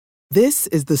This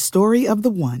is the story of the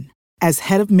one. As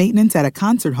head of maintenance at a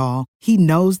concert hall, he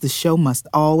knows the show must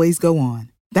always go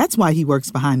on. That's why he works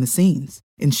behind the scenes,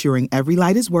 ensuring every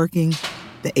light is working,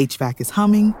 the HVAC is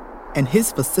humming, and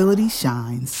his facility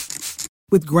shines.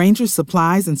 With Grainger's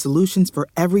supplies and solutions for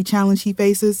every challenge he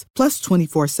faces, plus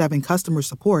 24/7 customer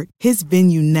support, his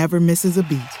venue never misses a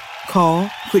beat. Call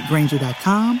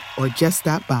quickgrainger.com or just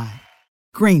stop by.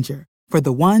 Grainger, for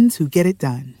the ones who get it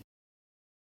done.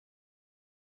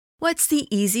 What's the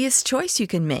easiest choice you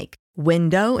can make?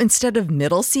 Window instead of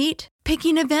middle seat?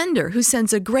 Picking a vendor who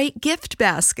sends a great gift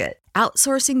basket?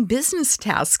 Outsourcing business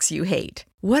tasks you hate?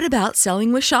 What about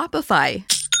selling with Shopify?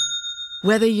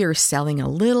 Whether you're selling a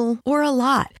little or a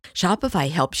lot,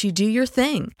 Shopify helps you do your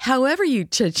thing, however you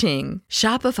cha-ching.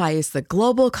 Shopify is the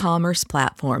global commerce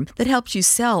platform that helps you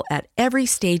sell at every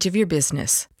stage of your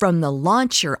business. From the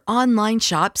launch your online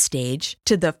shop stage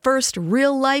to the first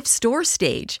real-life store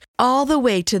stage, all the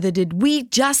way to the did we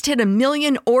just hit a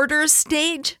million orders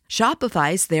stage.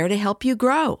 Shopify's there to help you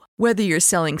grow. Whether you're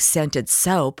selling scented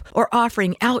soap or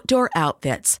offering outdoor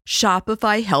outfits,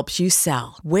 Shopify helps you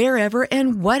sell. Wherever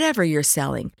and whatever you're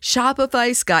selling,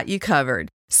 Shopify's got you covered.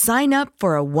 Sign up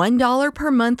for a $1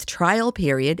 per month trial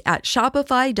period at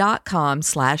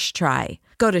shopify.com/try.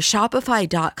 Go to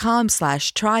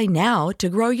shopify.com/try now to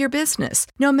grow your business,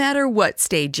 no matter what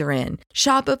stage you're in.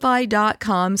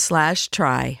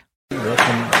 Shopify.com/try.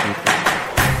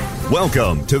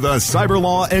 Welcome to the Cyber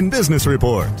Law and Business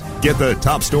Report. Get the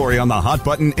top story on the hot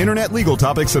button internet legal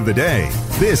topics of the day.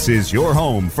 This is your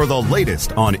home for the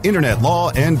latest on internet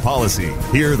law and policy.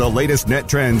 Hear the latest net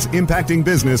trends impacting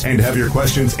business and have your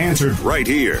questions answered right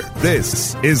here.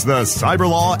 This is the Cyber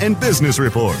Law and Business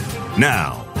Report.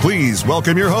 Now, please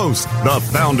welcome your host, the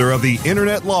founder of the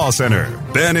Internet Law Center,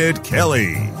 Bennett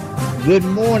Kelly. Good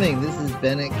morning. This is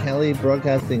Bennett Kelly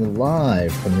broadcasting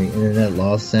live from the Internet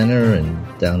Law Center in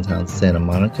downtown Santa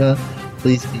Monica.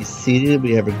 Please be seated.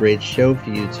 We have a great show for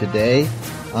you today.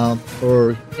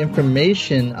 For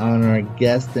information on our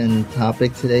guest and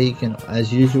topic today, you can,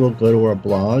 as usual, go to our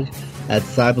blog at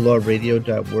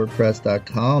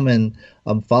cyberlawradio.wordpress.com and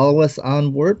follow us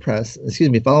on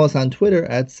follow us on Twitter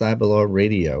at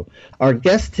cyberlawradio. Our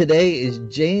guest today is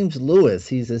James Lewis.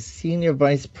 He's a senior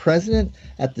vice president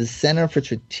at the Center for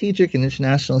Strategic and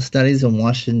International Studies in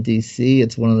Washington, D.C.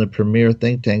 It's one of the premier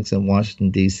think tanks in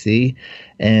Washington, D.C.,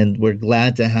 and we're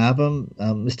glad to have him.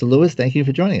 Mr. Lewis, thank you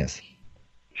for joining us.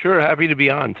 Sure, happy to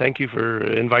be on. Thank you for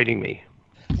inviting me.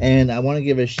 And I want to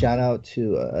give a shout out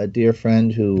to a dear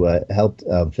friend who helped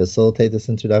facilitate this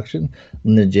introduction,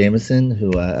 Linda Jameson,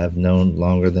 who I've known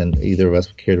longer than either of us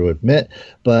would care to admit.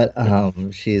 But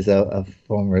she's a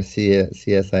former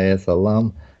CSIS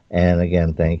alum. And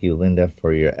again, thank you, Linda,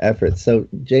 for your efforts. So,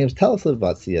 James, tell us a little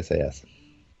about CSIS.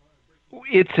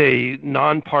 It's a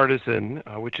nonpartisan,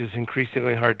 which is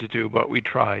increasingly hard to do, but we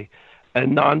try, a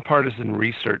nonpartisan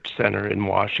research center in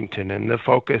Washington. And the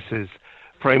focus is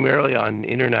primarily on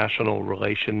international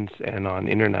relations and on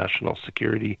international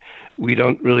security. We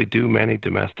don't really do many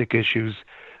domestic issues.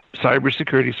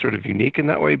 Cybersecurity is sort of unique in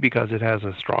that way because it has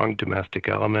a strong domestic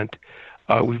element.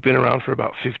 We've been around for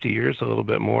about 50 years, a little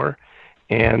bit more,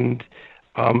 and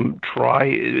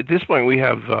at this point we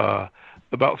have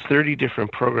about 30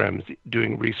 different programs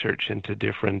doing research into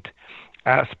different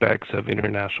aspects of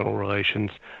international relations.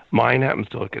 Mine happens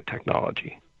to look at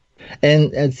technology.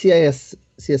 And CSIS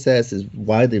is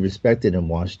widely respected in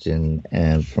Washington,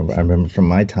 and I remember from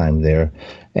my time there,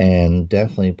 and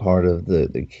definitely part of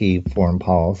the key foreign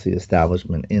policy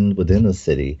establishment within the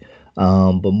city.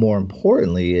 But more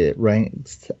importantly, it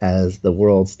ranks as the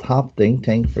world's top think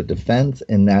tank for defense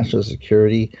and national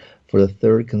security for the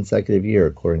third consecutive year,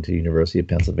 according to the University of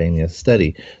Pennsylvania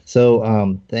study.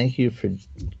 So thank you for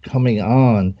coming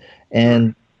on.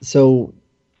 And so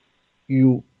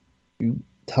you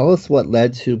tell us what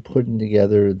led to putting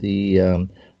together the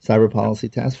Cyber Policy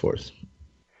Task Force.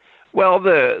 Well,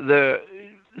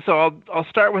 so I'll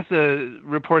start with the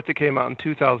report that came out in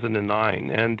 2009,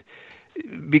 and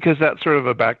because that's sort of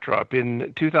a backdrop.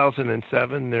 In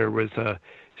 2007, there was a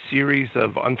series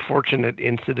of unfortunate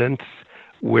incidents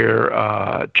where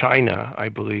China, I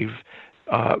believe,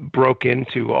 broke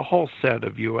into a whole set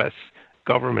of U.S.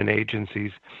 government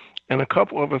agencies, and a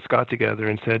couple of us got together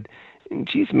and said,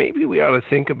 geez, maybe we ought to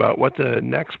think about what the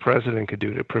next president could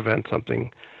do to prevent something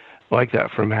like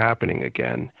that from happening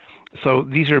again. So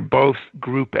these are both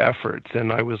group efforts,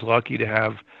 and I was lucky to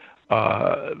have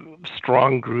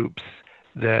strong groups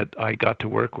that I got to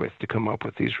work with to come up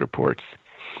with these reports.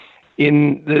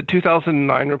 In the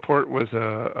 2009 report was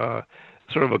a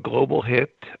sort of a global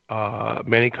hit.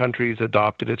 Many countries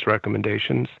adopted its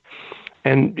recommendations.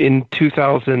 And in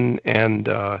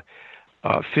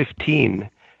 2015,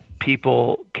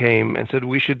 people came and said,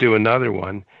 we should do another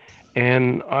one.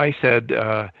 And I said,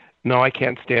 no, I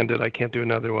can't stand it. I can't do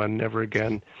another one, never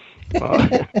again.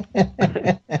 But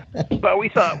we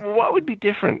thought, well, what would be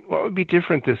different? What would be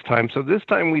different this time? So this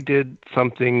time we did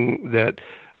something that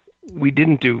we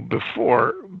didn't do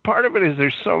before. Part of it is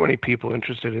there's so many people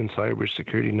interested in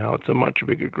cybersecurity now. It's a much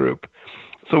bigger group.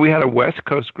 So we had a West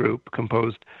Coast group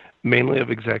composed mainly of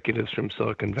executives from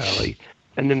Silicon Valley,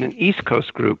 and then an East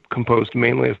Coast group composed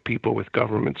mainly of people with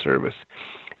government service.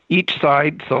 Each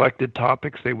side selected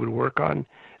topics they would work on.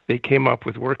 They came up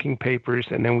with working papers,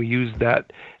 and then we used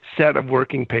that set of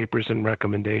working papers and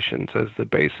recommendations as the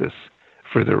basis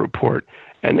for the report.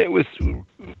 And it was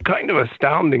kind of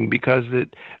astounding because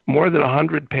it more than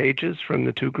 100 pages from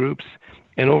the two groups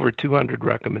and over 200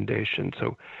 recommendations.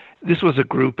 So this was a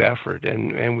group effort,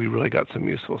 and we really got some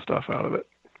useful stuff out of it.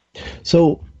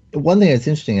 So one thing that's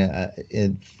interesting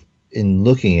in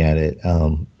looking at it,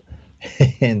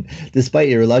 and despite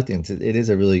your reluctance, it is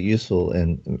a really useful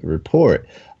report.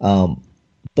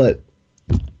 But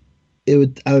I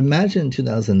would imagine in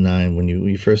 2009, when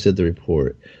you first did the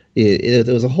report, it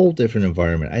was a whole different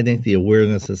environment. I think the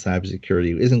awareness of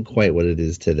cybersecurity isn't quite what it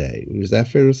is today. Is that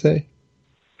fair to say?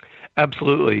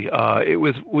 Absolutely.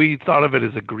 We thought of it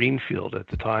as a greenfield at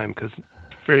the time because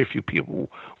very few people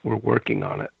were working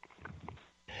on it.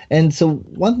 And so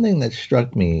one thing that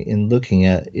struck me in looking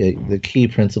at the key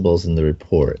principles in the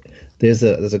report, there's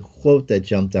a quote that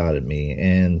jumped out at me,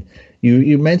 and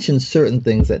you mentioned certain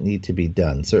things that need to be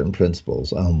done, certain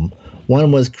principles.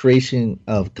 One was creation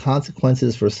of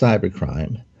consequences for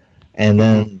cybercrime, and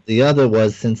then the other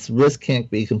was, since risk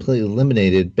can't be completely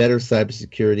eliminated, better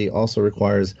cybersecurity also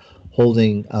requires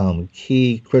holding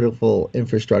key critical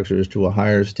infrastructures to a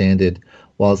higher standard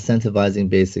while incentivizing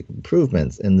basic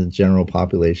improvements in the general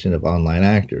population of online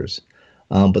actors.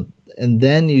 And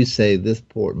then you say this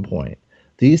important point: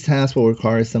 these tasks will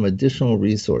require some additional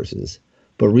resources,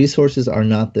 but resources are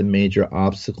not the major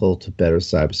obstacle to better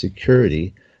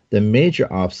cybersecurity. The major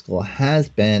obstacle has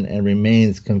been and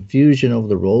remains confusion over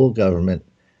the role of government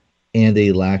and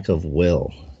a lack of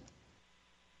will.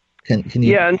 Can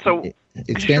you and so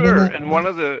expand sure. on that? And one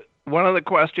of the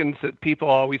questions that people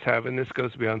always have, and this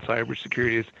goes beyond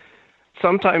cybersecurity, is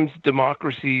sometimes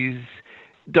democracies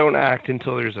don't act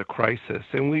until there's a crisis,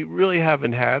 and we really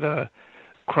haven't had a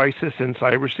crisis in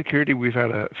cybersecurity. We've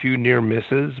had a few near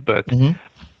misses, but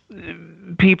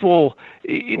people,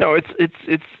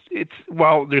 it's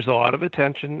while there's a lot of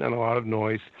attention and a lot of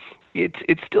noise,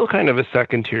 it's still kind of a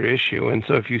second-tier issue. And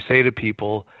so if you say to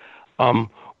people,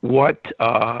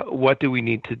 what do we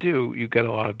need to do? You get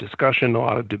a lot of discussion, a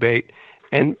lot of debate,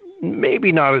 and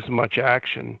maybe not as much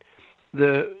action.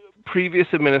 The previous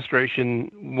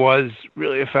administration was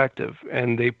really effective,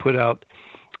 and they put out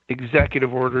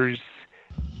executive orders,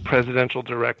 presidential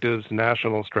directives,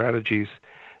 national strategies.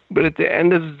 But at the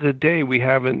end of the day, we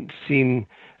haven't seen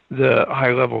the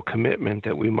high-level commitment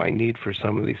that we might need for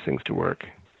some of these things to work.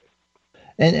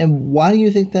 And why do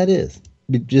you think that is?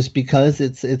 Just because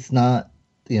it's not,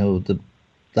 the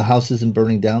house isn't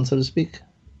burning down, so to speak?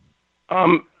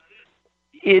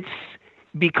 It's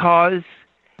because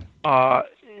some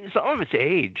of it's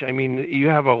age. I mean, you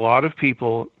have a lot of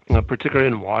people, particularly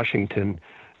in Washington,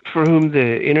 for whom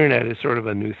the internet is sort of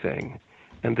a new thing,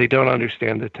 and they don't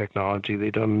understand the technology.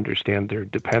 They don't understand their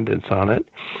dependence on it.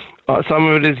 Some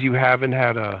of it is you haven't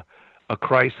had a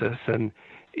crisis, and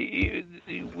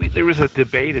there was a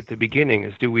debate at the beginning: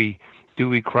 is do we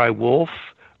cry wolf,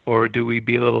 or do we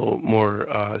be a little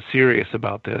more serious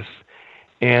about this?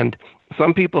 And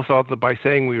some people felt that by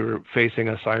saying we were facing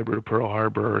a cyber Pearl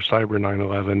Harbor or cyber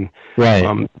 9/11,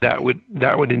 right, that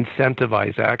would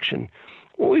incentivize action.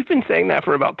 Well, we've been saying that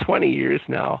for about 20 years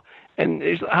now. And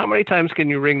how many times can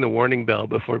you ring the warning bell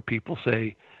before people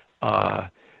say,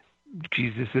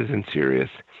 geez, this isn't serious?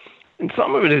 And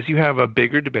some of it is you have a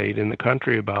bigger debate in the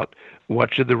country about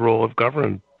what should the role of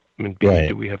government be. Right.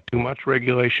 Do we have too much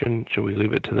regulation? Should we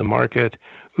leave it to the market?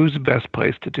 Who's the best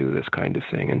place to do this kind of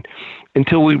thing? And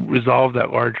until we resolve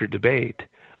that larger debate,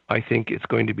 I think it's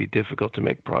going to be difficult to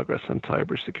make progress on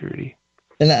cybersecurity.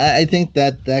 And I think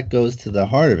that goes to the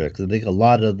heart of it, because I think a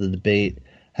lot of the debate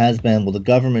has been, well, the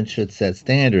government should set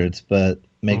standards, but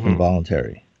make them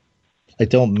voluntary. Like,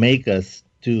 don't make us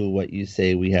do what you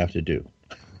say we have to do.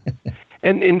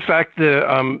 And in fact,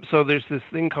 so there's this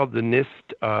thing called the NIST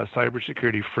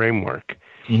cybersecurity framework,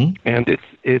 and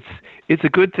it's a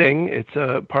good thing. It's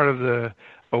a part of the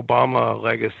Obama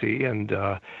legacy and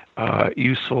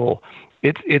useful.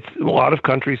 It's a lot of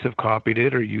countries have copied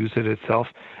it or used it itself.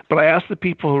 But I asked the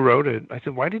people who wrote it, I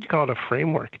said, why did you call it a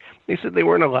framework? They said they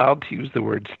weren't allowed to use the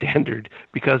word standard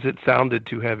because it sounded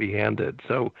too heavy-handed.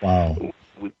 So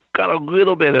we've got a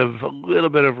little bit of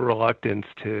reluctance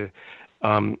to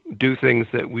do things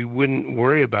that we wouldn't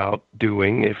worry about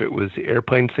doing if it was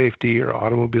airplane safety or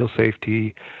automobile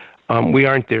safety. We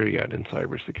aren't there yet in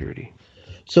cybersecurity.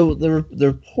 So the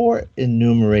report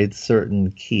enumerates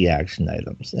certain key action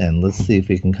items, and let's see if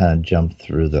we can kind of jump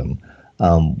through them.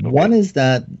 One is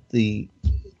that the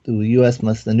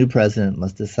new president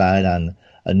must decide on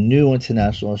a new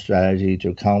international strategy to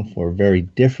account for a very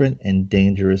different and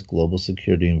dangerous global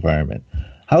security environment.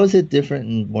 How is it different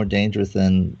and more dangerous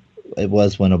than it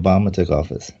was when Obama took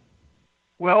office?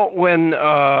 Well, when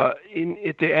at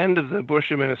the end of the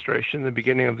Bush administration, the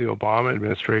beginning of the Obama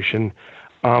administration,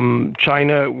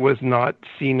 China was not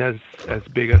seen as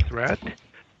big a threat.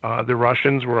 The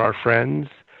Russians were our friends.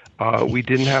 We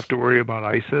didn't have to worry about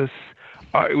ISIS.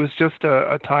 It was just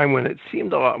a time when it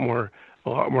seemed a lot more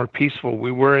peaceful.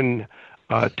 We were in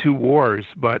 2 wars,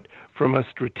 but from a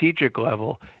strategic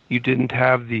level, you didn't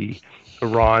have the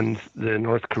Irans, the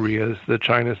North Koreas, the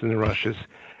Chinas, and the Russias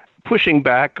pushing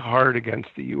back hard against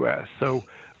the U.S. So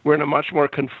we're in a much more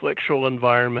conflictual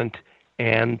environment,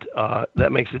 and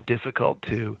that makes it difficult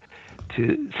to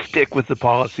stick with the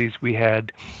policies we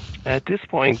had at this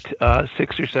point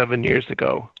 6 or 7 years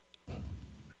ago.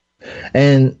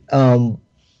 And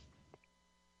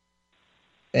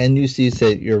you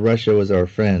said Russia was our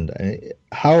friend.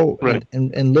 How right.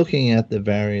 and looking at the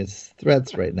various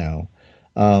threats right now,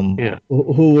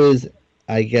 who is,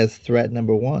 I guess, threat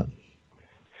number one?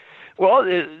 Well,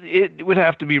 it would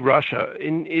have to be Russia.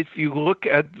 And if you look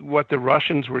at what the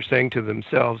Russians were saying to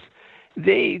themselves,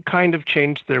 they kind of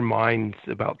changed their minds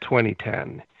about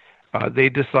 2010. They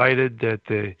decided that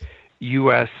the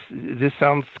U.S., this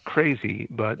sounds crazy,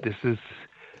 but this is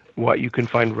what you can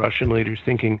find Russian leaders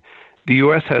thinking. The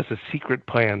U.S. has a secret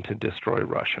plan to destroy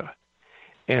Russia.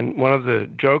 And one of the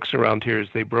jokes around here is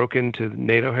they broke into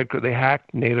NATO headquarters. They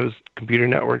hacked NATO's computer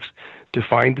networks to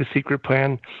find the secret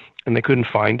plan, and they couldn't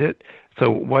find it.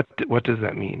 So what does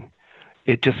that mean?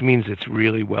 It just means it's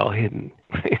really well hidden.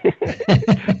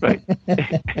 Right?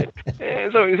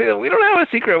 And so you say, we don't have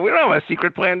a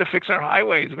secret plan to fix our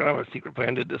highways. We don't have a secret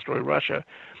plan to destroy Russia.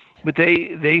 But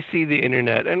they see the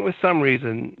internet, and with some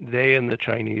reason, they and the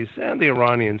Chinese and the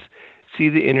Iranians see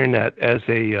the internet as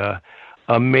a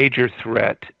major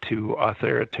threat to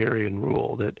authoritarian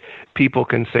rule, that people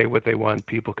can say what they want,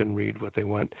 people can read what they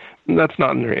want, and that's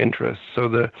not in their interest. So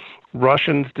the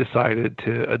Russians decided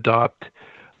to adopt,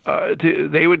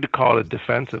 they would call it a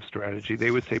defensive strategy.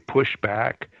 They would say push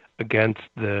back against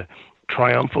the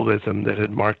triumphalism that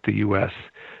had marked the U.S.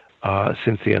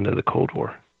 Since the end of the Cold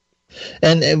War.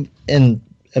 And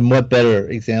what better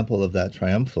example of that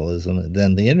triumphalism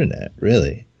than the internet,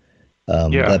 really?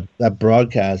 That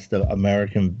broadcast of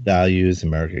American values,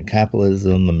 American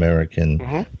capitalism,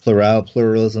 American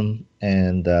pluralism,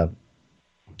 and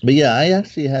but yeah,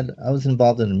 I was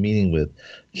involved in a meeting with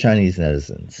Chinese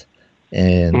netizens,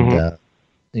 and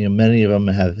many of them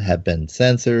have been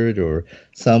censored, or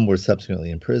some were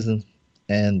subsequently imprisoned,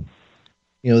 and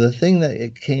the thing that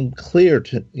it came clear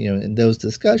to in those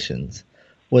discussions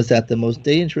was that the most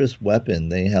dangerous weapon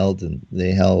they held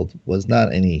was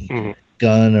not any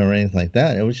gun or anything like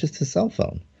that. It was just a cell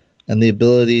phone, and the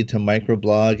ability to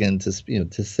microblog and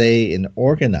to say and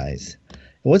organize.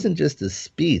 It wasn't just a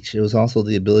speech; it was also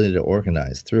the ability to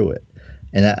organize through it.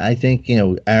 And I think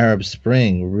Arab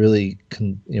Spring really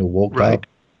woke up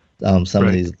some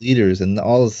of these leaders, and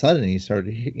all of a sudden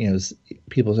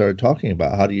people started talking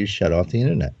about how do you shut off the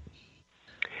internet.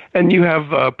 And you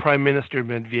have Prime Minister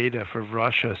Medvedev of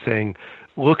Russia saying,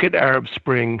 "Look at Arab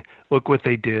Spring. Look what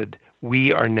they did.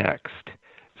 We are next."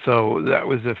 So that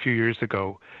was a few years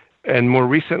ago. And more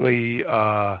recently,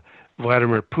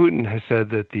 Vladimir Putin has said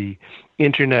that the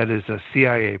internet is a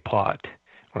CIA plot,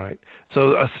 right?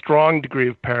 So a strong degree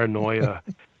of paranoia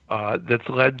that's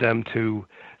led them to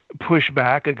push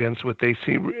back against what they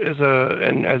see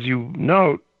and as you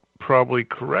note, probably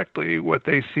correctly, what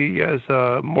they see as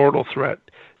a mortal threat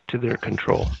to their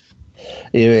control.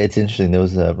 It's interesting. There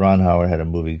was Ron Howard had a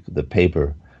movie, The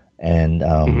Paper, and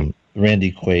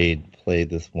Randy Quaid played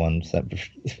this one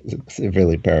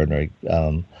severely paranoid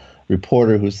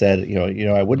reporter who said,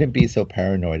 I wouldn't be so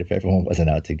paranoid if everyone wasn't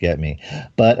out to get me,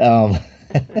 but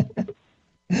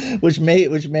which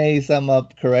may sum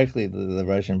up correctly the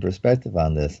Russian perspective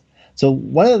on this. So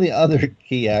one of the other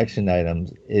key action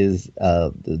items is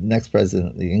the next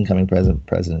president, the incoming president,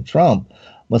 President Trump,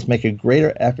 must make a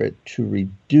greater effort to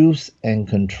reduce and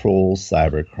control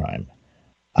cybercrime.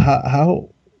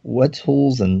 what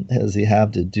tools and does he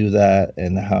have to do that,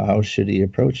 and how should he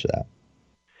approach that?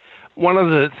 One of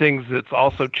the things that's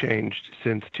also changed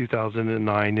since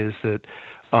 2009 is that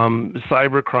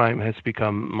cybercrime has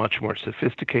become much more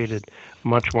sophisticated,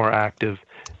 much more active,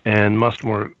 and much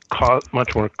more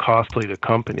costly to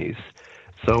companies.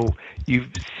 So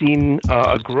you've seen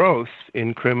a growth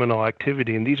in criminal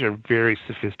activity, and these are very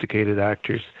sophisticated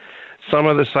actors. Some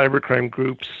of the cybercrime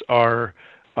groups are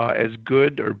as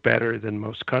good or better than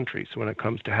most countries when it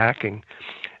comes to hacking.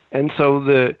 And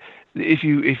so if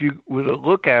you would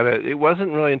look at it, it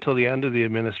wasn't really until the end of the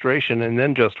administration, and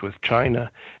then just with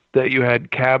China, that you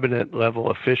had cabinet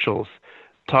level officials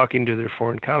talking to their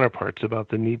foreign counterparts about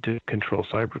the need to control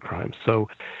cybercrime. So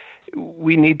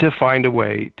we need to find a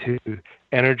way to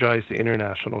energize the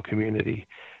international community.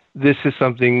 This is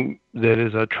something that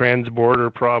is a trans-border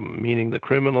problem, meaning the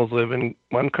criminals live in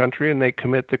one country and they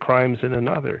commit the crimes in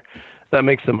another. That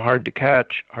makes them hard to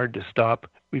catch, hard to stop.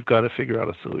 We've got to figure out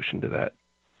a solution to that.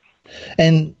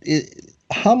 And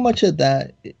how much of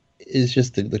that is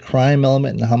just the crime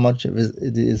element, and how much of it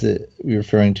is it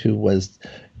referring to was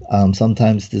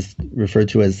sometimes this referred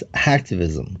to as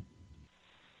hacktivism?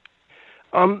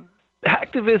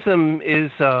 Hacktivism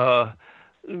is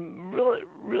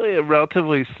really a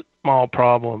relatively small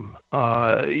problem,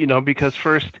 because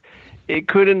first, it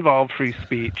could involve free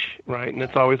speech, right? And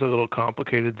it's always a little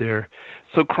complicated there.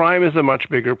 So crime is a much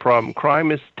bigger problem.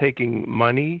 Crime is taking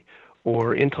money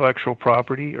or intellectual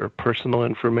property or personal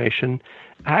information.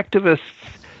 Activists,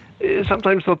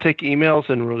 sometimes they'll take emails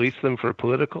and release them for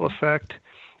political effect.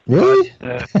 Really?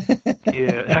 But,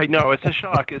 yeah, I know, it's a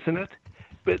shock, isn't it?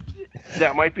 But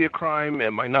that might be a crime,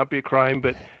 it might not be a crime,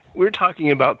 but we're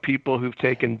talking about people who've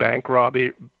taken bank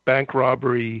robbery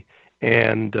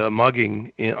and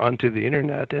mugging onto the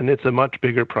internet, and it's a much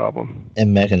bigger problem.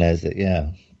 And mechanized it, yeah.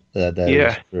 That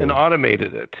and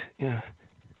automated it, yeah.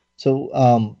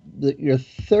 So your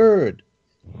third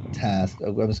task,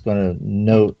 I'm just going to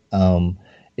note,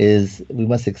 is we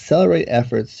must accelerate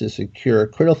efforts to secure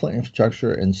critical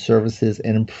infrastructure and services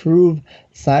and improve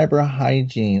cyber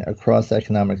hygiene across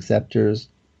economic sectors.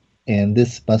 And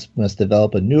this must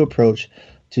develop a new approach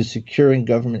to securing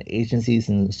government agencies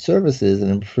and services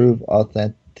and improve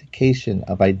authentication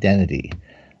of identity.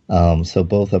 So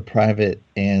both a private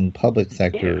and public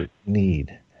sector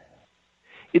need.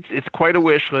 It's quite a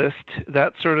wish list.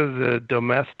 That's sort of the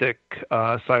domestic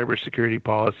cybersecurity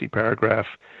policy paragraph.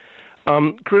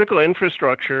 Critical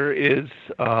infrastructure is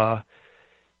a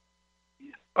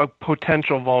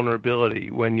potential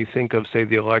vulnerability when you think of, say,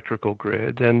 the electrical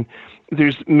grid. And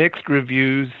there's mixed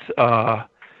reviews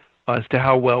as to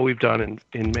how well we've done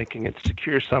in making it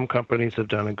secure. Some companies have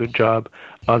done a good job.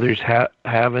 Others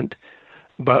haven't.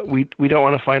 But we don't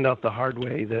want to find out the hard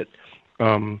way that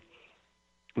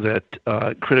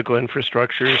critical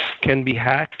infrastructures can be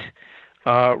hacked.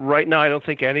 Right now, I don't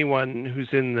think anyone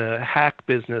who's in the hack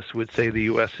business would say the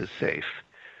U.S. is safe,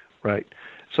 right?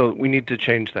 So we need to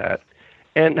change that.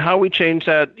 And how we change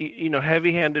that,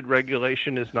 heavy-handed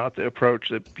regulation is not the approach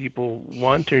that people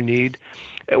want or need.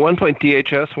 At one point,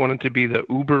 DHS wanted to be the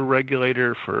Uber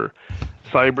regulator for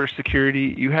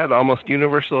cybersecurity. You had almost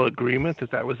universal agreement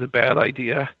that was a bad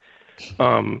idea.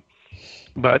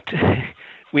 But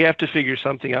we have to figure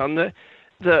something out.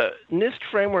 The NIST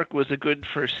framework was a good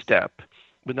first step,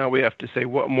 but now we have to say,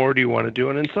 what more do you want to do?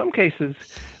 And in some cases,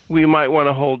 we might want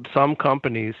to hold some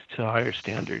companies to higher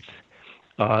standards,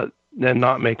 then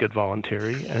not make it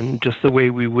voluntary. And just the way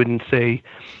we wouldn't say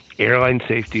airline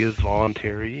safety is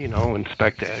voluntary,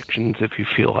 inspect actions if you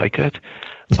feel like it.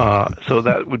 So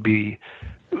that would be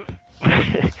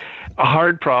a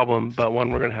hard problem, but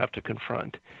one we're going to have to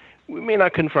confront. We may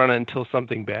not confront it until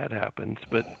something bad happens,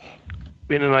 but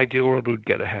in an ideal world, we'd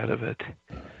get ahead of it.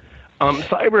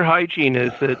 Cyber hygiene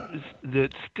is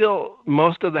that still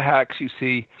most of the hacks you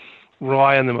see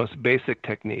rely on the most basic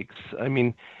techniques. I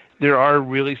mean, there are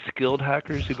really skilled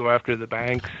hackers who go after the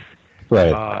banks,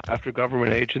 right, after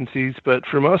government agencies, but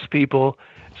for most people,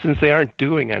 since they aren't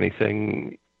doing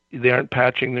anything, they aren't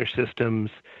patching their systems,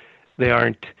 they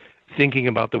aren't thinking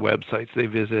about the websites they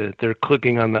visit, they're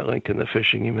clicking on that link in the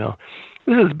phishing email.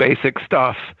 This is basic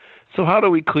stuff. So how do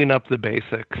we clean up the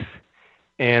basics?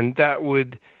 And that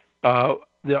would, the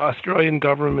Australian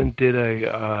government did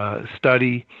a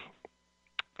study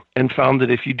and found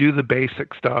that if you do the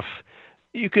basic stuff,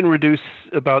 you can reduce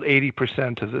about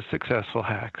 80% of the successful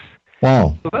hacks.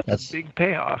 Wow. So that's a big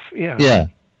payoff. Yeah. Yeah.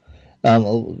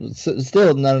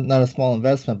 Still not a small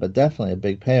investment, but definitely a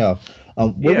big payoff.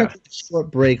 We're going to take a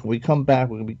short break. When we come back,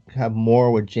 we're going to have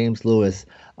more with James Lewis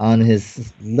on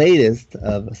his latest,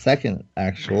 second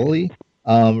actually,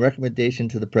 Recommendation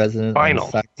to the president Final.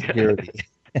 on cybersecurity.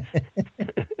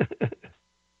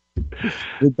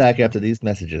 We'll be back after these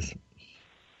messages.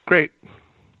 Great.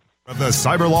 The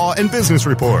Cyber Law and Business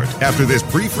Report after this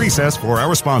brief recess for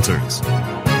our sponsors.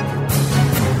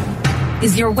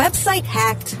 Is your website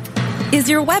hacked? Is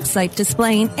your website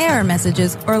displaying error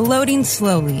messages or loading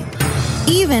slowly?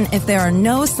 Even if there are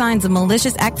no signs of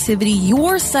malicious activity,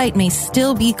 your site may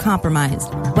still be compromised.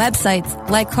 Websites,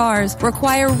 like cars,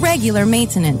 require regular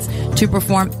maintenance to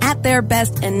perform at their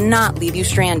best and not leave you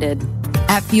stranded.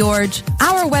 At Fjorge,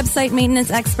 our website maintenance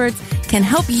experts can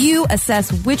help you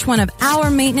assess which one of our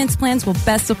maintenance plans will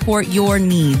best support your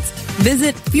needs.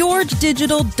 Visit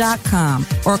fjorgedigital.com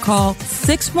or call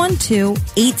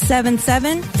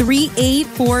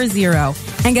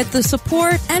 612-877-3840 and get the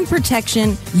support and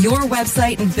protection your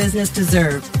website and business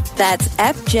deserve. That's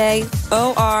FJORGE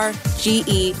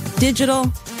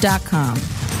digital.com.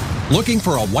 Looking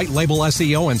for a white label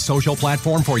SEO and social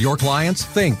platform for your clients?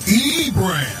 Think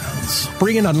eBrands.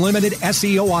 Free and unlimited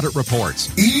SEO audit reports.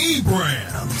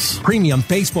 eBrands. Premium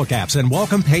Facebook apps and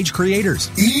welcome page creators.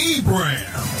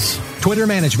 eBrands. Twitter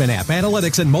management app,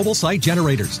 analytics, and mobile site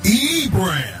generators.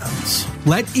 eBrands.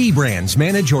 Let eBrands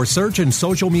manage your search and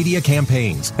social media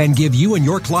campaigns and give you and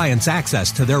your clients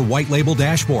access to their white label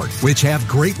dashboard, which have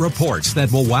great reports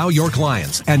that will wow your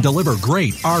clients and deliver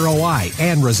great ROI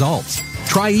and results.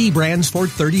 Try eBrands for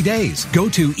 30 days. Go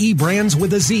to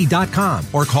eBrandsWithAZ.com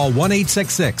or call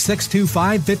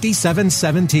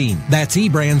 1-866-625-5717. That's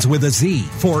eBrands with a Z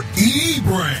for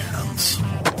eBrands.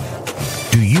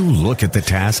 Do you look at the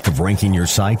task of ranking your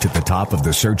site at the top of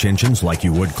the search engines like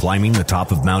you would climbing the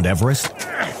top of Mount Everest?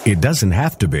 It doesn't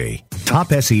have to be.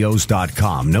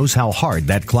 TopSEOs.com knows how hard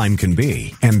that climb can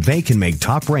be, and they can make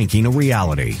top ranking a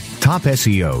reality. Top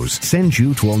SEOs sends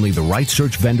you to only the right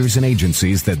search vendors and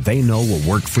agencies that they know will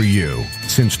work for you.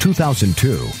 Since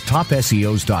 2002,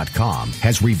 TopSEOs.com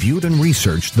has reviewed and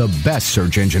researched the best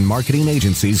search engine marketing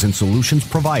agencies and solutions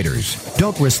providers.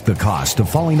 Don't risk the cost of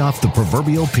falling off the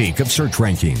proverbial peak of search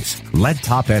rankings. Let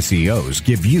Top SEOs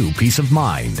give you peace of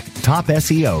mind.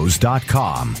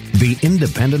 TopSEOs.com, the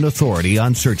independent authority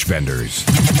on search vendors.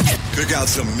 Pick out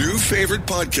some new favorite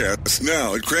podcasts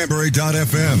now at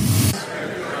Cranberry.fm.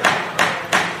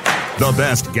 The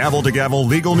best gavel-to-gavel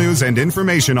legal news and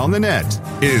information on the net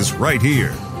is right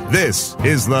here. This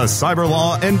is the Cyber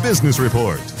Law and Business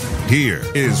Report. Here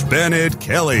is Bennett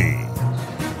Kelly.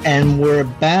 And we're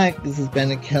back. This is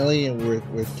Bennett Kelly, and we're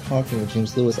talking with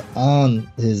James Lewis on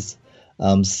his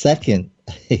second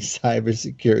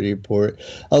cybersecurity report.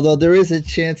 Although there is a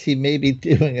chance he may be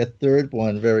doing a third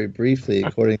one very briefly,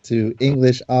 according to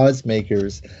English odds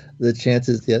makers. The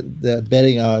chances, the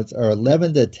betting odds are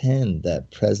 11-10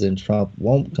 that President Trump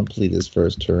won't complete his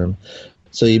first term.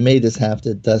 So you may just have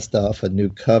to dust off a new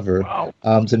cover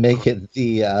to make it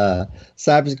the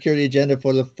cybersecurity agenda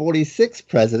for the 46th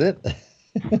president.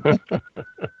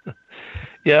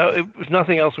 Yeah, if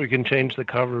nothing else, we can change the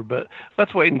cover, but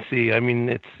let's wait and see. I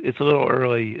mean, it's a little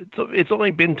early. It's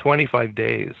only been 25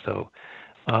 days, so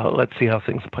let's see how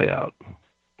things play out.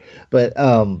 But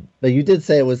you did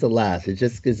say it was the last. Is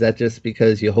that just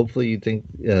because you think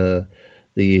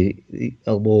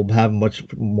we'll have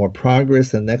much more progress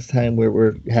the next time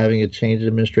we're having a change in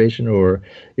administration, or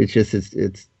it's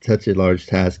such a large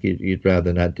task you'd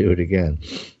rather not do it again?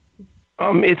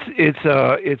 It's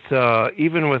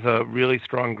even with a really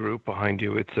strong group behind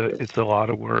you, it's a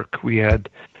lot of work. We had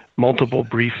multiple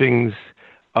briefings.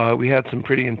 We had some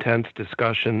pretty intense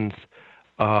discussions.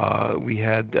 We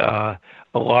had a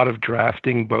lot of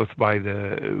drafting, both by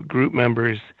the group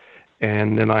members,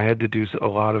 and then I had to do a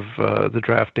lot of the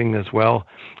drafting as well.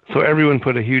 So everyone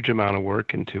put a huge amount of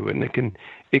work into it, and it can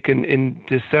in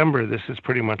December, this is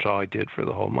pretty much all I did for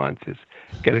the whole month, is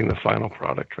getting the final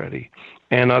product ready.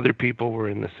 And other people were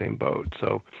in the same boat.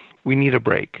 So we need a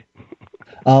break.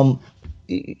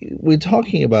 We're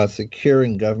talking about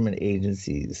securing government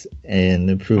agencies and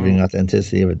improving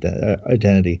authenticity of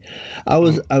identity.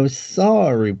 I saw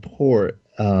a report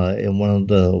in one of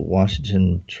the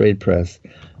Washington trade press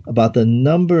about the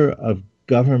number of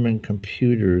government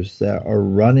computers that are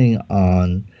running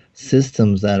on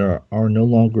systems that are no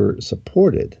longer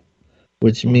supported,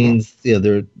 which means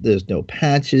there's no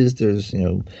patches.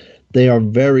 They are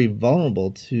very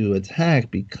vulnerable to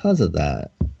attack because of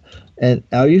that. And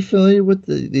are you familiar with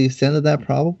the extent of that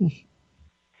problem?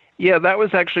 Yeah, that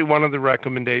was actually one of the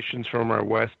recommendations from our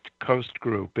West Coast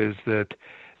group, is that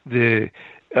the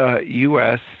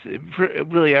U.S.,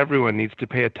 really everyone needs to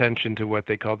pay attention to what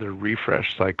they call their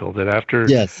refresh cycle, that after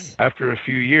a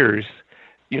few years,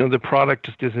 the product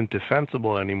just isn't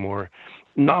defensible anymore.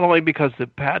 not only because the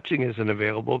patching isn't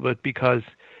available, but because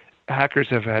hackers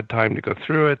have had time to go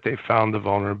through it. They've found the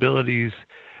vulnerabilities.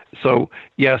 So,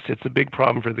 yes, it's a big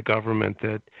problem for the government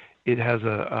that it has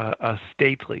a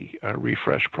stately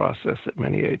refresh process at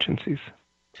many agencies.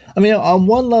 I mean, on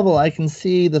one level, I can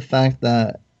see the fact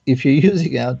that if you're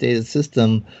using an outdated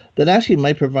system, that actually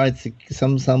might provide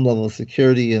some level of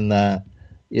security in that,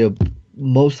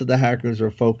 most of the hackers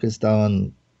are focused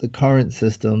on the current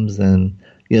systems and,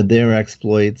 their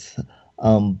exploits.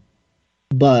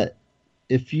 But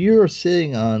if you're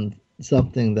sitting on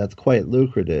something that's quite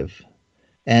lucrative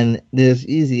and there's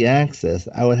easy access,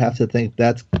 I would have to think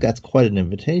that's quite an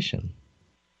invitation.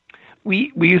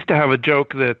 We used to have a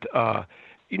joke that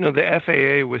the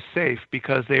FAA was safe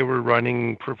because they were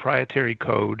running proprietary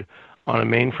code on a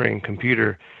mainframe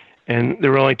computer, and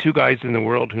there were only two guys in the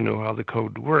world who knew how the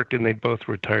code worked, and they both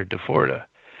retired to Florida.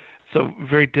 So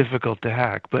very difficult to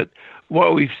hack. But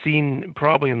what we've seen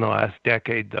probably in the last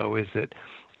decade, though, is that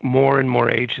more and more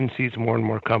agencies, more and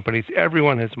more companies,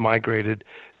 everyone has migrated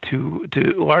to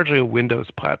largely a Windows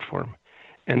platform.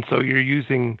 And so you're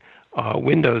using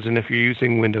Windows, and if you're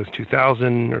using Windows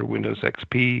 2000 or Windows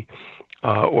XP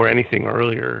or anything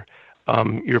earlier,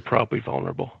 you're probably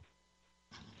vulnerable.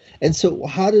 And so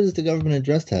how does the government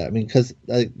address that? I mean, because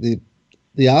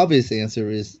the obvious answer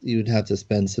is you would have to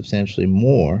spend substantially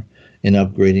more in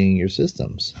upgrading your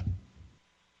systems.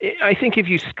 I think if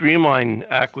you streamline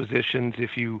acquisitions,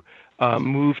 if you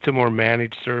move to more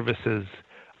managed services,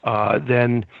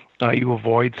 then you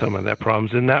avoid some of that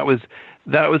problems. And that was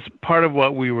part of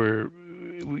what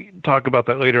we talk about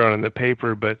that later on in the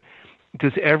paper. But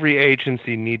does every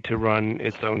agency need to run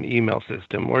its own email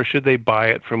system, or should they buy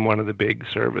it from one of the big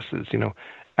services?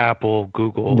 Apple,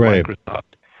 Google, right. Microsoft.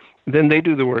 Then they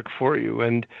do the work for you.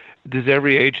 And does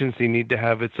every agency need to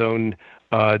have its own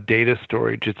data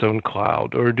storage, its own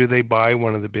cloud, or do they buy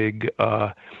one of the big,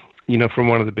 from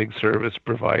one of the big service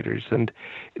providers? And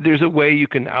there's a way you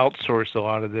can outsource a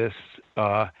lot of this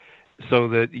so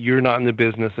that you're not in the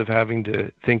business of having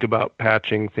to think about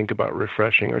patching, think about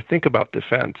refreshing, or think about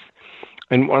defense.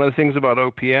 And one of the things about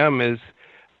OPM is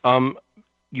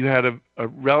you had a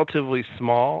relatively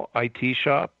small IT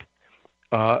shop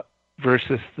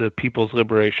versus the People's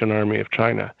Liberation Army of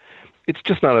China. It's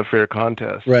just not a fair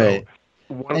contest. Right.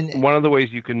 So one of the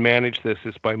ways you can manage this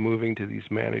is by moving to these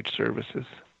managed services.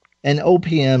 And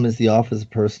OPM is the Office of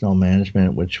Personnel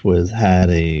Management, which had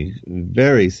a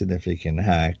very significant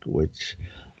hack, which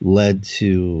led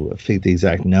to, I think the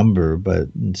exact number, but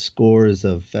scores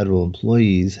of federal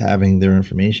employees having their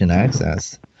information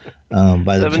accessed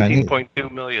by the Chinese.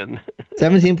 17.2 million.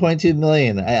 17.2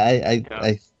 million.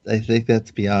 I think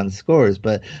that's beyond scores,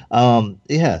 but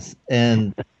yes.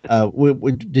 And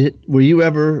were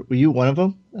you one of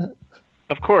them?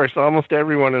 Of course, almost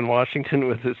everyone in Washington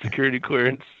with a security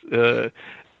clearance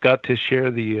got to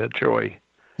share the joy.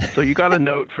 So you got a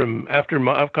note from, after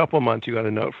a couple of months, you got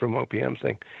a note from OPM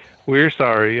saying, "We're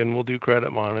sorry, and we'll do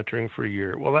credit monitoring for a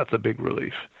year." Well, that's a big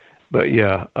relief. But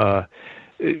yeah,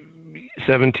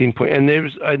 17 point, and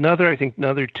there's another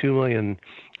 2 million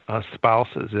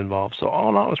spouses involved. So all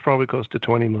in all, it's probably close to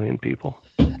 20 million people.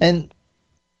 And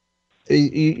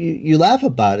you laugh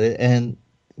about it, and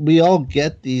we all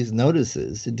get these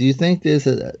notices. Do you think there's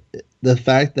the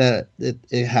fact that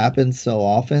it happens so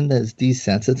often has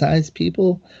desensitized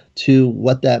people to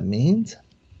what that means?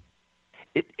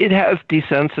 It has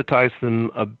desensitized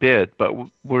them a bit, but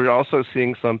we're also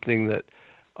seeing something that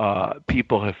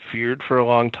people have feared for a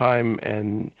long time.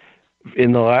 And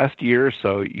in the last year or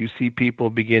so, you see people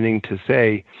beginning to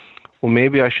say, well,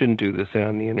 maybe I shouldn't do this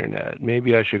on the internet.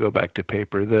 Maybe I should go back to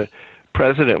paper. The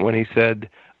president, when he said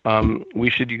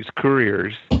we should use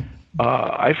couriers,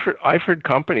 I've heard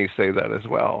companies say that as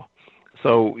well.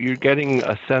 So you're getting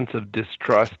a sense of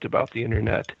distrust about the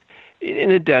internet,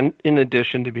 in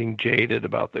addition to being jaded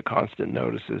about the constant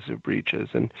notices of breaches.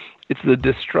 And it's the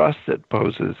distrust that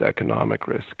poses economic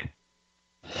risk.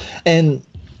 And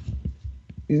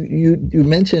you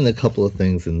mentioned a couple of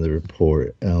things in the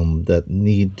report that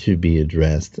need to be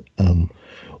addressed.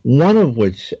 One of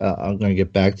which I'm going to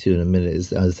get back to in a minute is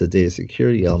the data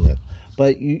security element.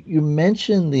 But you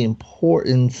mentioned the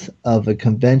importance of a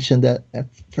convention that,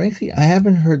 frankly, I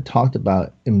haven't heard talked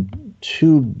about in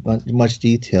too much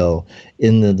detail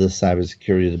in the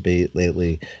cybersecurity debate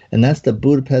lately, and that's the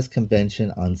Budapest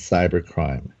Convention on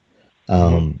Cybercrime.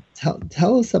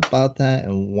 Tell us about that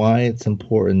and why it's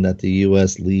important that the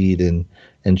U.S. lead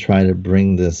and try to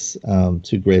bring this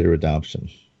to greater adoption.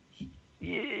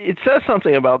 It says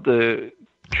something about the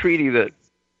treaty that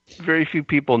very few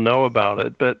people know about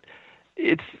it, but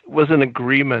it was an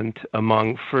agreement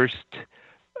among first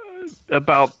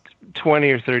about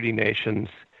 20 or 30 nations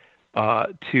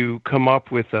to come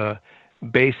up with a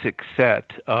basic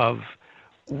set of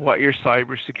what your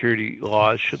cybersecurity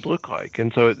laws should look like.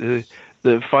 And so the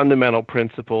fundamental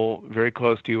principle, very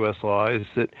close to U.S. law, is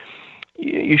that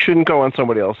you shouldn't go on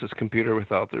somebody else's computer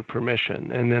without their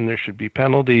permission, and then there should be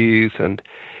penalties, and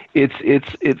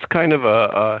it's kind of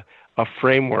a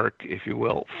framework, if you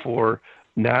will, for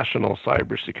national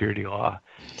cybersecurity law.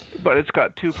 But it's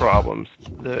got two problems.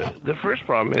 The first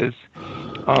problem is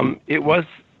it was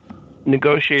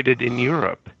negotiated in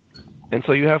Europe, and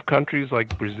so you have countries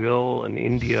like Brazil and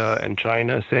India and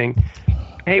China saying,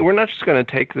 hey, we're not just going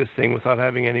to take this thing without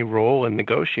having any role in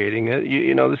negotiating it.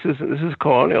 You know, this is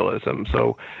colonialism.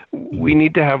 So we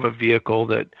need to have a vehicle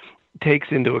that takes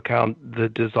into account the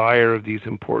desire of these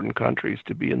important countries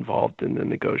to be involved in the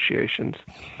negotiations.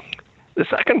 The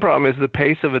second problem is the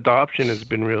pace of adoption has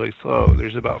been really slow.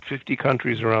 There's about 50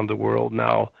 countries around the world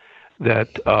now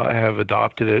that have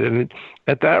adopted it. And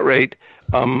at that rate,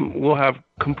 we'll have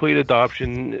complete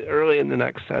adoption early in the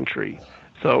next century.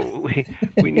 So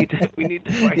we need to find a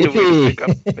way to pick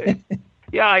up the pace.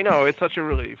 Yeah, I know, it's such a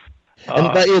relief.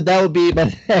 And that would be,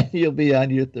 but you'll be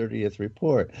on your 30th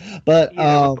report. But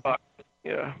yeah.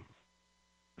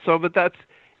 So, but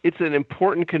it's an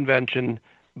important convention,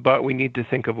 but we need to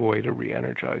think of a way to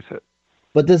re-energize it.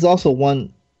 But there's also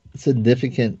one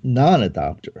significant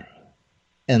non-adopter,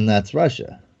 and that's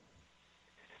Russia.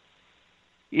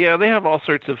 Yeah, they have all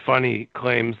sorts of funny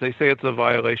claims. They say it's a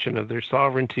violation of their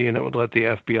sovereignty and it would let the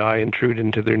FBI intrude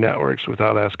into their networks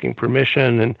without asking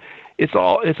permission, and it's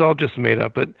all just made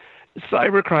up. But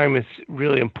cybercrime is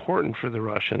really important for the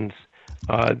Russians.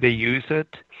 They use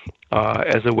it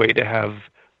as a way to have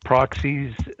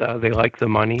proxies. They like the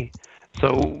money.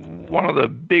 So one of the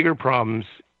bigger problems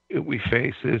we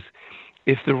face is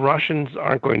if the Russians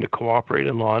aren't going to cooperate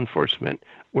in law enforcement,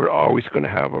 we're always going to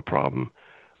have a problem.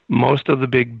 Most of the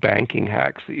big banking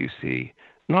hacks that you see,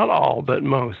 not all, but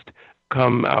most,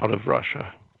 come out of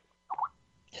Russia.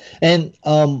 And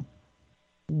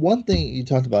one thing you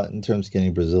talked about in terms of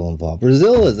getting Brazil involved,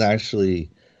 Brazil is actually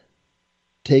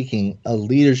taking a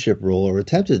leadership role or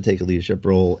attempted to take a leadership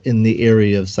role in the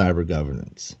area of cyber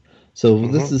governance. So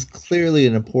this is clearly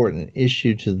an important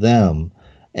issue to them.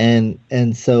 And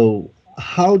so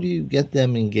how do you get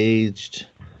them engaged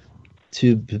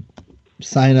to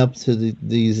sign up to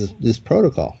this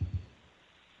protocol?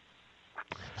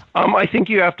 I think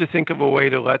you have to think of a way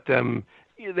to let them.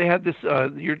 They had this.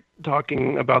 You're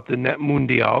talking about the Net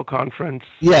Mundial conference.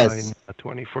 Yes. In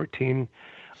 2014.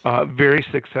 Very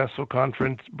successful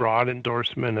conference, broad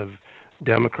endorsement of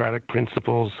democratic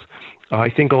principles. I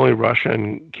think only Russia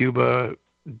and Cuba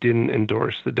didn't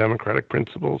endorse the democratic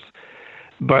principles.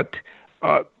 But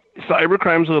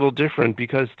cybercrime is a little different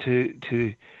because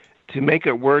to make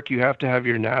it work, you have to have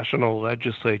your national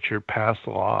legislature pass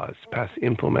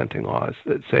implementing laws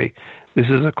that say this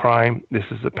is a crime, this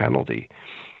is a penalty.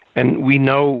 And we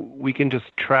know we can just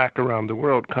track around the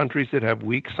world. Countries that have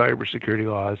weak cybersecurity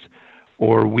laws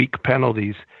or weak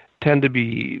penalties tend to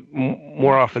be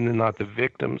more often than not the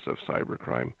victims of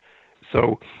cybercrime.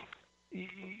 So,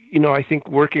 I think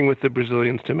working with the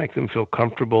Brazilians to make them feel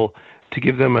comfortable, to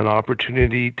give them an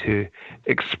opportunity to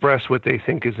express what they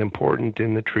think is important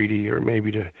in the treaty, or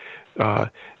maybe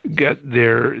to get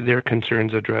their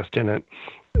concerns addressed in it.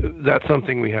 That's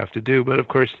something we have to do. But of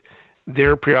course,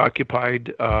 they're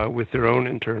preoccupied with their own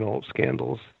internal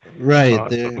scandals.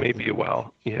 Right. So maybe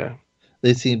yeah.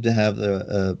 They seem to have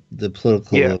the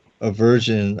political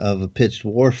aversion of a pitched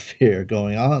warfare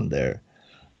going on there.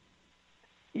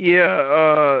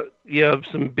 Yeah,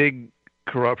 some big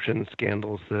corruption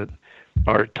scandals that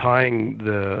are tying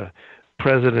the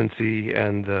presidency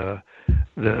and the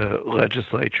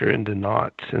legislature into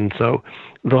knots. And so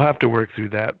they'll have to work through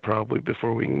that probably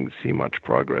before we can see much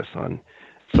progress on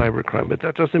cybercrime. But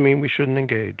that doesn't mean we shouldn't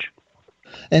engage.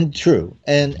 And true.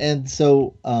 And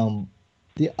so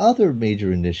the other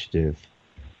major initiative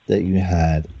that you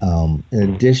had, in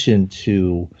addition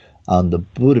to the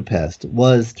Budapest,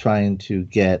 was trying to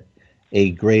get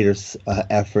a greater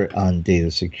effort on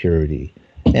data security.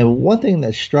 And one thing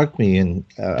that struck me, and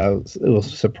I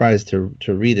was surprised to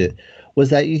read it, was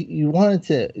that you wanted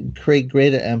to create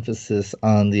greater emphasis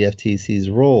on the FTC's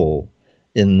role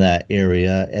in that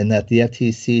area, and that the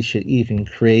FTC should even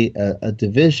create a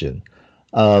division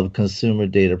of consumer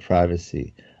data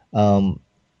privacy.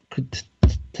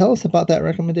 Tell us about that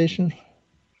recommendation.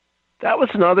 That was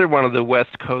another one of the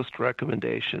West Coast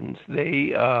recommendations.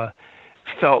 They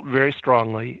felt very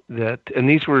strongly that, and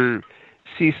these were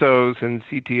CISOs and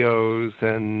CTOs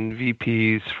and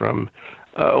VPs from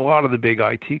a lot of the big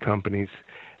IT companies,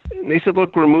 And they said,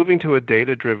 look, we're moving to a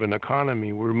data-driven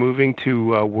economy. We're moving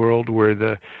to a world where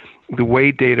the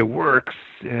way data works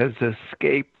has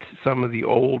escaped some of the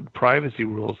old privacy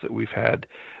rules that we've had.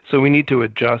 So we need to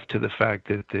adjust to the fact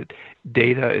that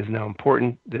data is now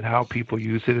important, that how people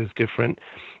use it is different.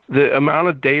 The amount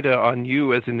of data on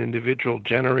you as an individual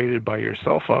generated by your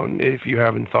cell phone, if you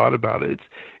haven't thought about it,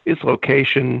 it's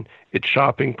location, it's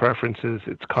shopping preferences,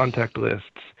 it's contact lists.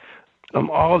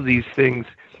 All of these things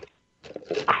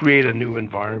create a new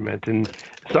environment. And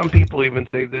some people even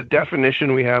say the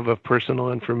definition we have of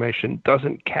personal information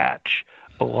doesn't catch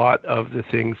a lot of the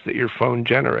things that your phone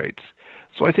generates.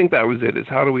 So I think that was it, is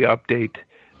how do we update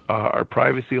our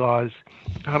privacy laws?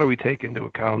 How do we take into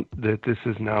account that this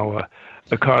is now a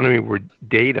economy where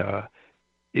data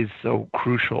is so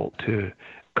crucial to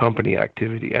company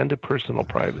activity and to personal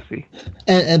privacy?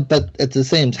 But at the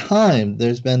same time,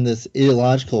 there's been this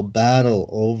ideological battle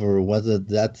over whether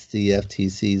that's the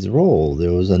FTC's role.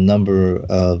 There was a number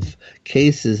of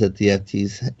cases that the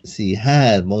FTC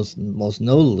had, most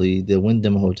notably the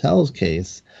Wyndham Hotels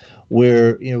case,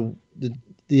 where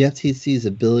the FTC's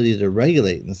ability to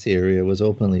regulate in this area was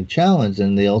openly challenged,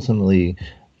 and they ultimately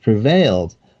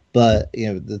prevailed. But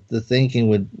the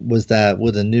thinking was that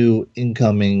with a new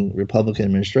incoming Republican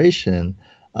administration,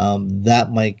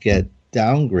 that might get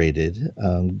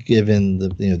downgraded, given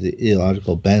the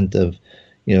ideological bent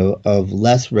of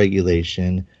less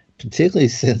regulation, particularly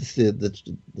since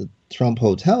the Trump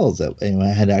hotels that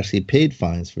had actually paid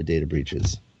fines for data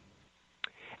breaches.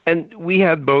 And we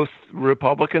had both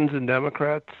Republicans and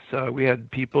Democrats. We had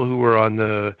people who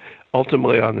were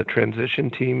ultimately on the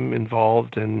transition team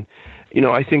involved. And,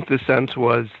 I think the sense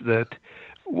was that,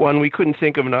 one, we couldn't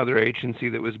think of another agency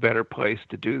that was better placed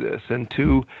to do this. And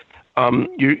two,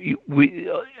 we,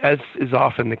 as is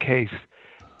often the case,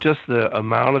 just the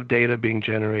amount of data being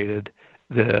generated,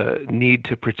 the need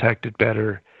to protect it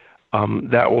better,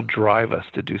 that will drive us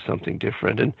to do something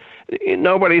different. And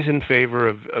nobody's in favor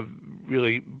of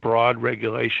really broad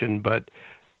regulation, but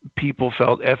people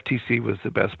felt FTC was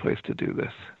the best place to do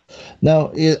this. Now,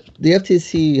 the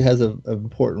FTC has an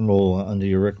important role under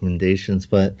your recommendations,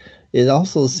 but it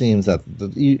also seems that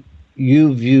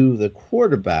you view the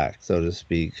quarterback, so to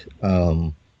speak,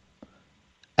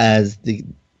 as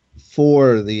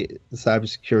for the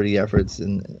cybersecurity efforts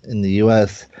in the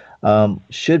U.S.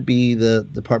 Should be the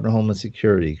Department of Homeland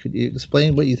Security. Could you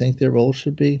explain what you think their role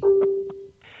should be?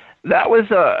 That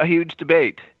was a huge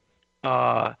debate.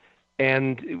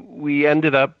 And we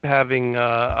ended up having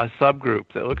a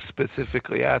subgroup that looked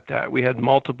specifically at that. We had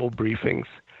multiple briefings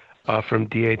from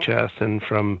DHS and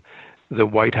from the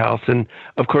White House. And,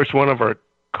 of course, one of our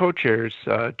co-chairs,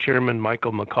 Chairman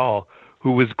Michael McCall,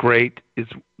 who was great, is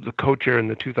the co-chair in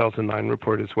the 2009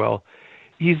 report as well.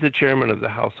 He's the chairman of the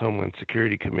House Homeland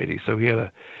Security Committee. So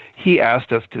he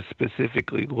asked us to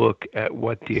specifically look at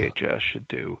what DHS should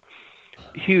do.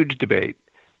 Huge debate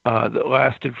that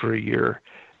lasted for a year.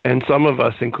 And some of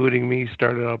us, including me,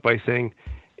 started out by saying,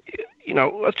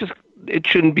 it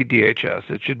shouldn't be DHS.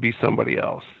 It should be somebody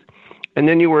else. And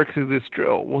then you work through this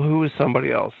drill. Well, who is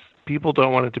somebody else? People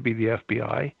don't want it to be the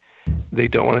FBI. They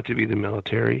don't want it to be the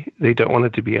military. They don't want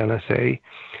it to be NSA.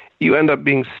 You end up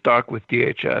being stuck with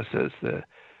DHS as the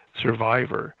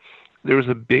survivor. There was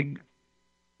a big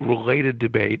related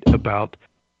debate about,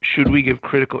 should we give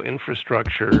critical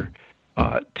infrastructure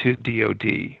to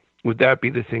DOD? Would that be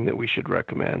the thing that we should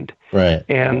recommend? Right.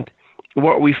 And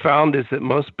what we found is that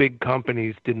most big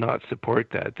companies did not support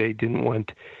that. They didn't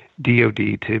want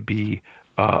DOD to be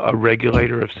a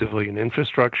regulator of civilian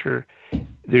infrastructure.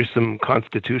 There's some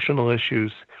constitutional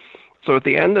issues. So at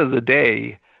the end of the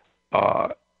day,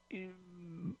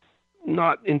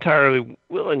 not entirely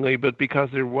willingly, but because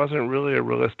there wasn't really a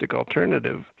realistic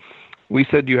alternative, we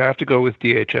said you have to go with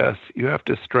DHS. You have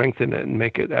to strengthen it and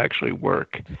make it actually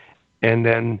work. And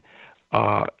then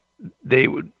they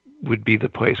would be the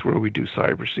place where we do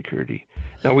cybersecurity.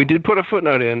 Now, we did put a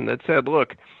footnote in that said,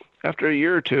 look, after a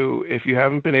year or two, if you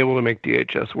haven't been able to make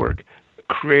DHS work,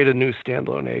 create a new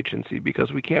standalone agency,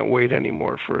 because we can't wait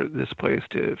anymore for this place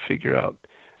to figure out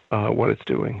what it's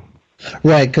doing.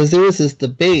 Right, because there was this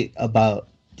debate about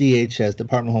DHS,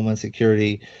 Department of Homeland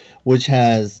Security, which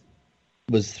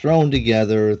was thrown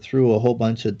together through a whole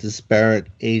bunch of disparate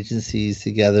agencies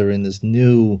together in this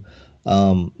new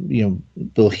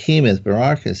behemoth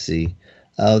bureaucracy,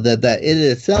 that it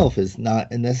itself is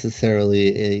not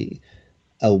necessarily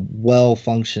a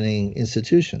well-functioning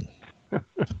institution.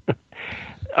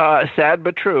 Sad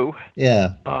but true.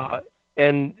 Yeah.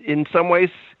 And in some ways,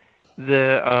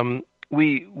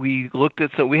 we looked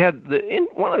at, so we had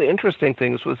one of the interesting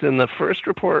things was in the first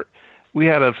report we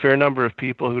had a fair number of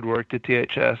people who'd worked at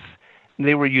DHS, and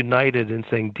they were united in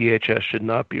saying DHS should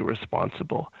not be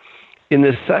responsible. In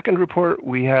the second report,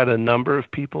 we had a number of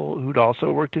people who'd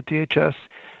also worked at DHS,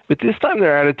 but this time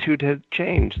their attitude had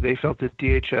changed. They felt that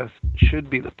DHS should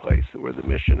be the place where the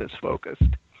mission is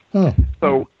focused.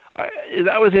 So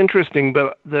that was interesting,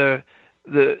 but the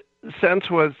sense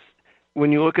was,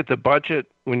 when you look at the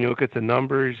budget, when you look at the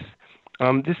numbers,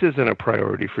 this isn't a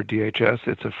priority for DHS.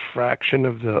 It's a fraction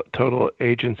of the total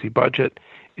agency budget.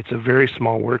 It's a very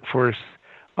small workforce.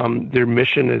 Their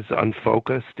mission is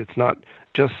unfocused. It's not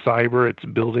just cyber. It's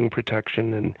building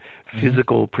protection and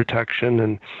physical protection.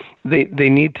 And they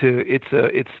need to.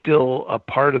 It's still a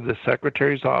part of the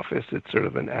Secretary's office. It's sort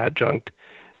of an adjunct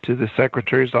to the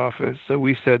Secretary's office. So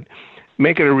we said,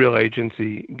 make it a real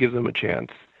agency. Give them a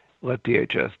chance. Let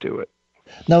DHS do it.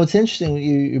 Now, it's interesting.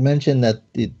 You mentioned that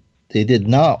they did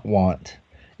not want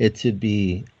it to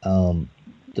be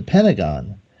the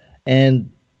Pentagon,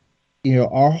 and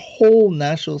our whole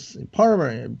part of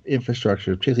our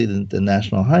infrastructure, particularly the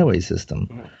national highway system,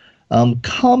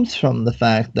 comes from the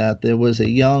fact that there was a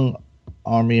young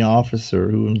Army officer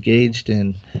who engaged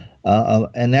in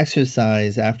an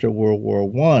exercise after World War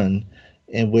I,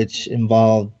 in which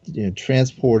involved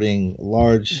transporting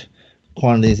large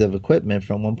quantities of equipment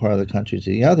from one part of the country to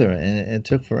the other, and it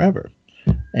took forever.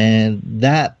 And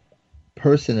that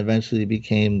person eventually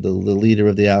became the leader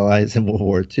of the Allies in World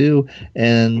War II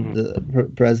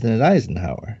and President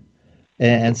Eisenhower.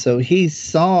 And so he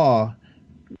saw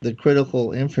the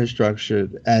critical infrastructure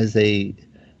as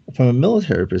from a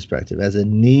military perspective, as a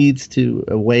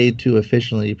way to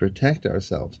efficiently protect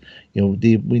ourselves.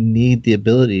 We need the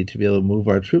ability to be able to move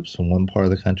our troops from one part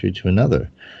of the country to another.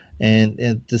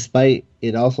 And despite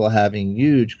it also having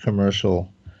huge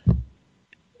commercial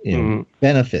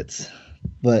benefits,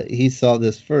 but he saw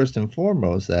this first and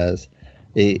foremost as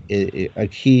a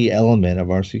key element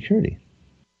of our security.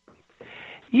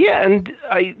 Yeah, and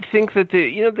I think that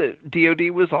the DoD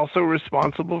was also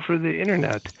responsible for the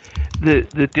internet.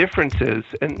 The difference is,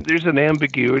 and there's an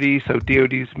ambiguity. So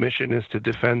DoD's mission is to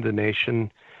defend the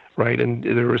nation, right? And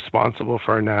they're responsible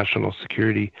for our national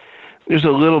security. There's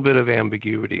a little bit of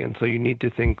ambiguity, and so you need to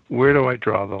think, where do I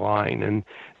draw the line? And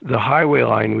the highway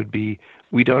line would be,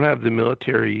 we don't have the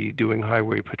military doing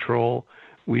highway patrol.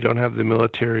 We don't have the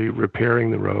military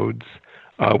repairing the roads.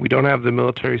 We don't have the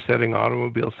military setting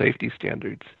automobile safety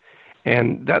standards.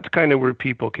 And that's kind of where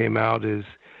people came out, is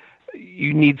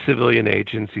you need civilian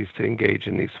agencies to engage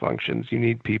in these functions. You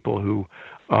need people who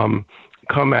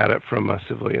come at it from a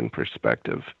civilian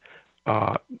perspective.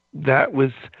 That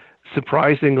was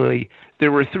surprisingly,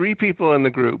 there were 3 people in the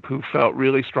group who felt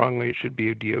really strongly it should be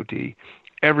a DoD.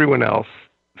 Everyone else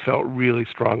felt really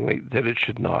strongly that it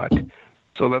should not.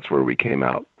 So that's where we came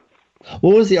out.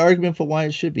 What was the argument for why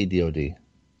it should be DoD?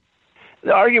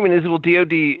 The argument is, well,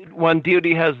 DoD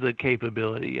has the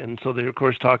capability, and so they're, of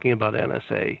course, talking about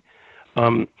NSA.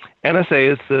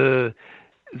 NSA is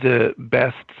the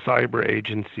best cyber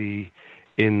agency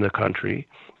in the country,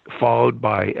 followed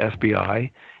by FBI,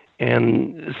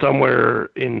 and somewhere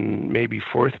in maybe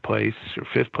 4th place or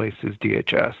 5th place is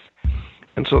DHS.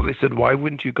 And so they said, why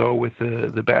wouldn't you go with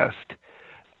the best?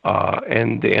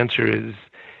 And the answer is,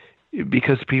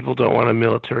 because people don't want a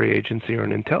military agency or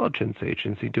an intelligence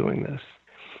agency doing this.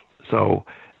 So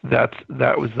that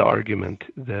was the argument,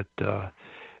 that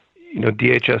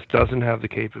DHS doesn't have the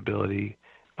capability.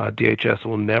 DHS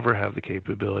will never have the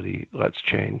capability. Let's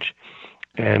change.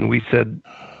 And we said,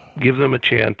 give them a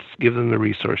chance, give them the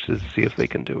resources, see if they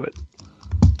can do it.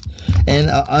 And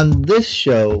on this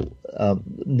show,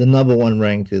 the number one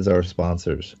ranked is our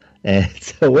sponsors. And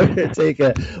so we're going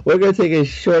to take a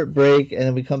short break, and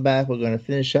then we come back. We're going to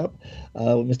finish up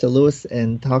with Mr. Lewis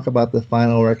and talk about the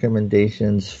final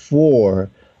recommendations for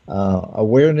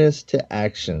awareness to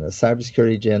action, a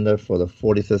cybersecurity agenda for the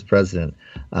 45th president.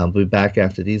 We'll be back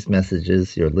after these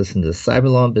messages. You're listening to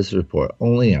Cyber Law and Business Report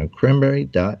only on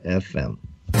Cranberry.fm.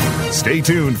 Stay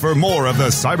tuned for more of the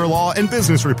Cyber Law and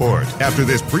Business Report after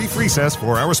this brief recess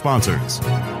for our sponsors.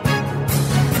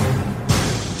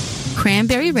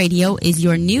 Cranberry Radio is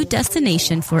your new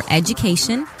destination for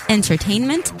education,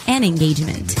 entertainment, and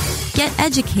engagement. Get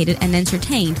educated and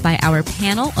entertained by our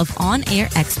panel of on-air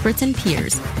experts and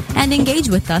peers. And engage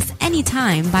with us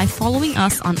anytime by following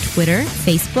us on Twitter,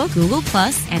 Facebook, Google+,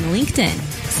 and LinkedIn,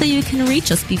 so you can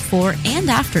reach us before and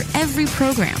after every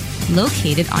program.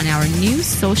 Located on our new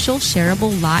social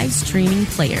shareable live streaming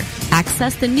player.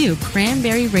 Access the new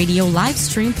Cranberry Radio live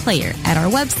stream player at our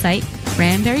website,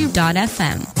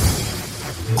 cranberry.fm.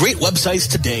 Great websites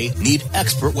today need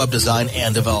expert web design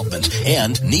and development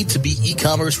and need to be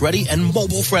e-commerce ready and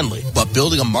mobile friendly. But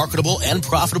building a marketable and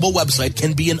profitable website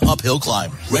can be an uphill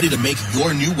climb. Ready to make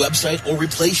your new website or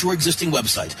replace your existing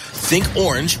website? Think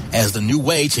Orange as the new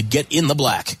way to get in the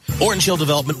black. Orange Hill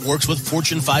Development works with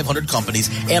Fortune 500 companies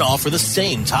and offer the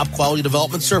same top quality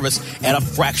development service at a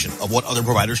fraction of what other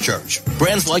providers charge.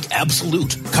 Brands like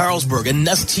Absolute, Carlsberg, and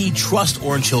Nestea trust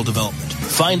Orange Hill Development.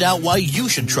 Find out why you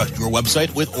should trust your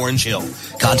website with Orange Hill.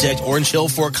 Contact Orange Hill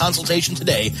for a consultation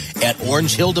today at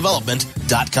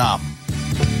orangehilldevelopment.com.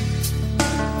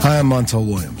 Hi, I'm Montel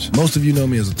Williams. Most of you know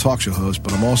me as a talk show host,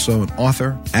 but I'm also an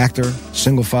author, actor,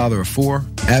 single father of 4,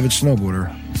 avid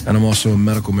snowboarder, and I'm also a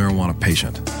medical marijuana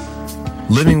patient.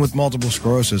 Living with multiple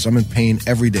sclerosis, I'm in pain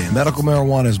every day. Medical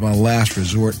marijuana is my last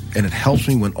resort, and it helps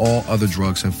me when all other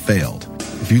drugs have failed.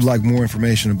 If you'd like more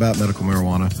information about medical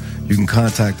marijuana, you can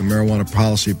contact the Marijuana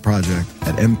Policy Project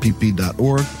at mpp.org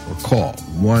or call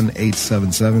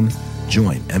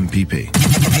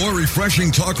 1-877-JOIN-MPP. More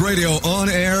refreshing talk radio on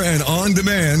air and on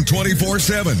demand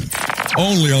 24/7.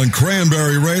 Only on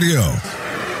Cranberry Radio.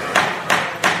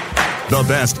 The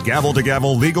best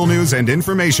gavel-to-gavel legal news and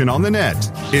information on the net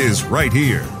is right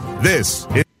here. This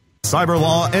is Cyber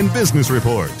Law and Business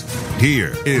Report.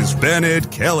 Here is Bennett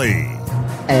Kelly.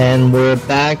 And we're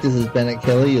back. This is Bennett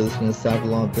Kelly. You're listening to Cyber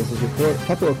Law and Business Report. A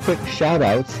couple of quick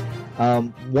shout-outs.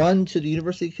 One to the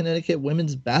University of Connecticut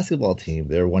women's basketball team.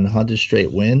 Their 100th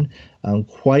straight win.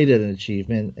 Quite an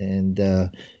achievement. And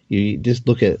you just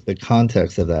look at the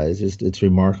context of that. It's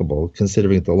remarkable,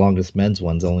 considering the longest men's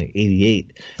one's only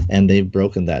 88, and they've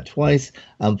broken that twice.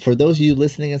 For those of you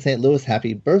listening in St. Louis,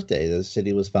 happy birthday. The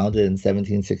city was founded in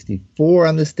 1764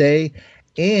 on this day.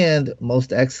 And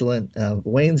most excellent,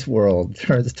 Wayne's World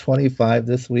turns 25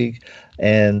 this week.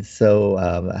 And so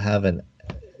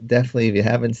definitely, if you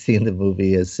haven't seen the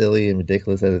movie, as silly and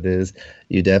ridiculous as it is,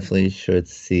 you definitely should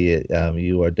see it.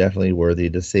 You are definitely worthy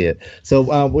to see it.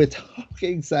 So we're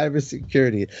talking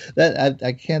cybersecurity. That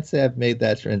I can't say I've made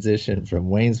that transition from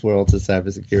Wayne's World to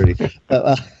cybersecurity.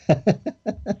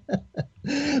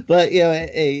 But,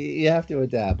 hey, you have to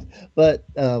adapt. But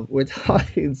we're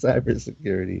talking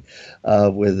cybersecurity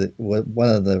with one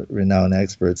of the renowned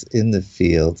experts in the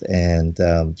field, and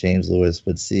James Lewis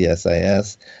with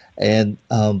CSIS. And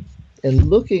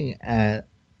looking at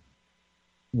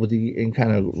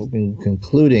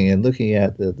concluding and looking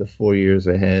at the 4 years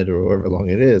ahead, or however long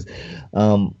it is,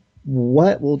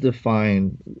 what will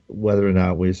define whether or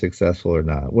not we're successful or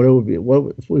not?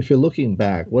 If you're looking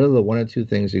back, what are the one or two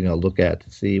things you're going to look at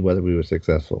to see whether we were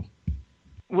successful?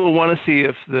 We'll want to see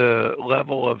if the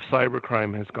level of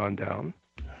cybercrime has gone down.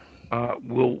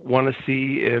 We'll want to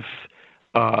see if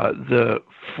the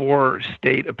 4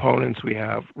 state opponents we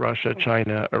have, Russia,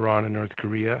 China, Iran, and North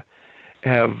Korea,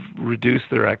 have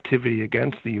reduced their activity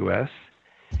against the U.S.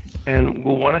 And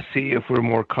we'll want to see if we're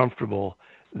more comfortable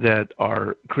that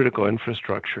our critical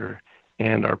infrastructure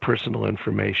and our personal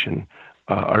information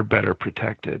are better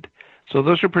protected. So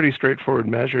those are pretty straightforward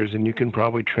measures, and you can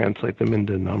probably translate them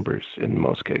into numbers in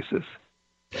most cases.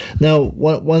 Now,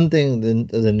 one thing,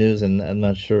 the news, and I'm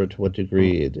not sure to what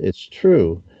degree it's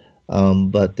true,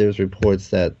 but there's reports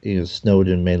that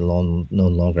Snowden may no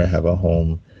longer have a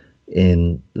home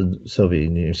in the Soviet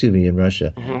Union, in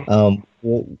Russia. Mm-hmm.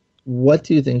 What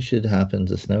do you think should happen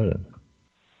to Snowden?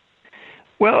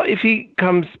 Well, if he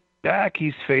comes back,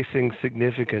 he's facing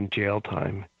significant jail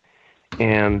time.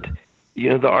 And,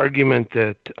 the argument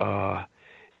that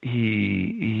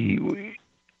he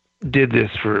did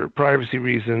this for privacy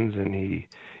reasons and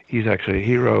he's actually a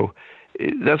hero,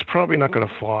 that's probably not going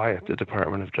to fly at the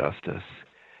Department of Justice.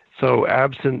 So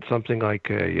absent something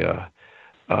like a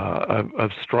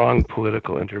strong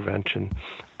political intervention.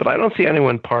 But I don't see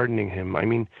anyone pardoning him. I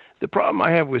mean, the problem I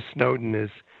have with Snowden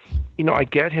is, I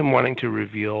get him wanting to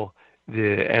reveal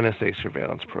the NSA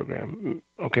surveillance program.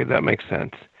 Okay, that makes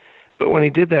sense. But when he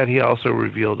did that, he also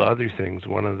revealed other things.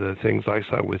 One of the things I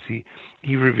saw was he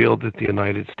revealed that the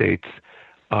United States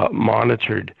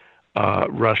monitored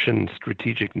Russian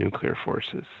strategic nuclear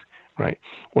forces, right?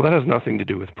 Well, that has nothing to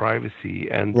do with privacy,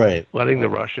 and letting the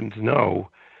Russians know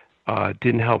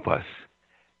didn't help us.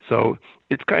 So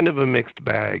it's kind of a mixed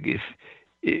bag.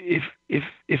 If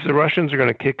the Russians are going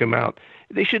to kick him out,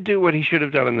 they should do what he should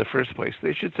have done in the first place.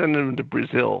 They should send him to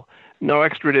Brazil. No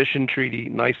extradition treaty,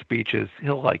 nice beaches.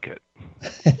 He'll like it.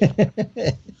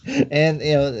 And,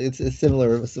 it's a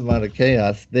similar amount of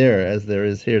chaos there as there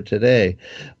is here today.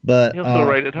 But he'll feel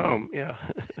right at home, yeah.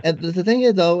 And the thing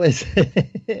is always,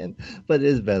 but it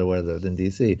is better weather than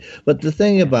D.C. But the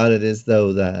thing about it is,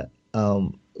 though, that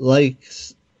like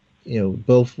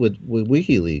both with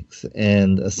WikiLeaks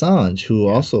and Assange, who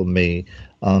also may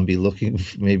be looking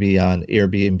maybe on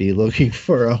Airbnb looking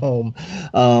for a home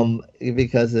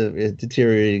because of a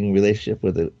deteriorating relationship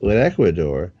with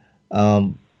Ecuador.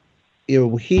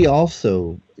 He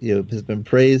also has been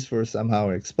praised for somehow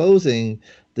exposing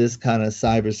this kind of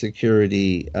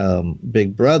cybersecurity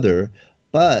big brother,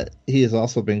 but he has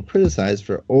also been criticized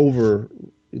for over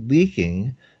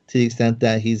leaking to the extent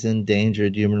that he's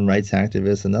endangered human rights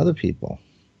activists and other people.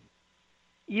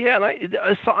 Yeah, and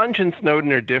Assange and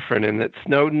Snowden are different in that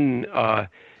Snowden,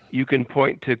 you can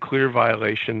point to clear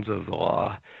violations of the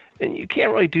law, and you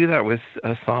can't really do that with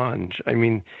Assange. I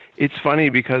mean, it's funny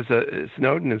because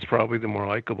Snowden is probably the more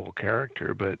likable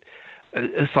character, but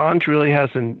Assange really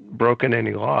hasn't broken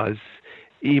any laws.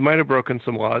 He might have broken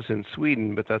some laws in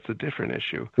Sweden, but that's a different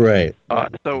issue. Right.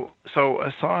 So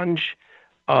Assange,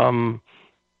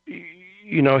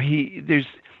 there's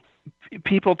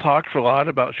people talked a lot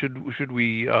about should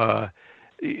we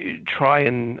try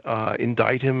and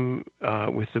indict him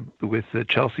with the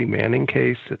Chelsea Manning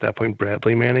case, at that point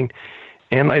Bradley Manning,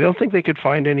 and I don't think they could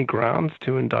find any grounds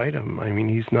to indict him. I mean,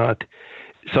 he's not.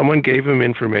 Someone gave him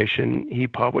information, he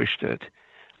published it.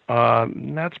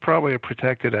 That's probably a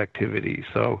protected activity.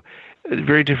 So, a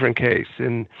very different case.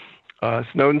 In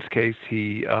Snowden's case,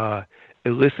 he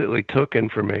illicitly took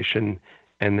information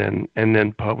and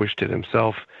then published it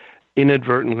himself,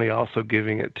 inadvertently also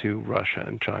giving it to Russia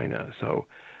and China. So,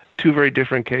 two very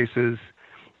different cases.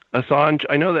 Assange,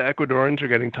 I know the Ecuadorians are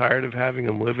getting tired of having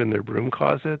him live in their broom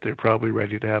closet. They're probably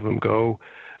ready to have him go,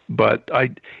 but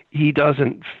he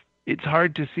doesn't. It's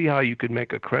hard to see how you could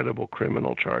make a credible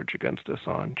criminal charge against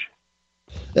Assange.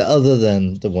 Other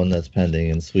than the one that's pending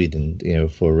in Sweden,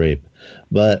 for rape.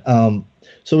 But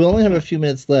so we only have a few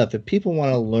minutes left. If people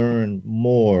want to learn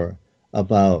more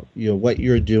about what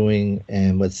you're doing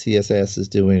and what CSIS is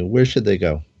doing, where should they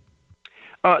go?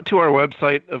 To our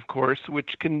website, of course,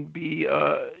 which can be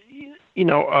a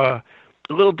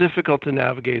little difficult to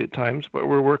navigate at times, but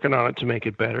we're working on it to make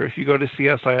it better. If you go to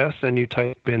CSIS and you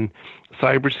type in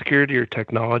cybersecurity or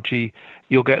technology,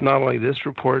 you'll get not only this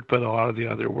report, but a lot of the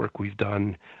other work we've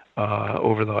done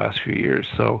over the last few years.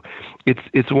 So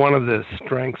it's one of the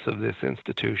strengths of this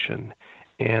institution,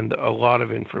 and a lot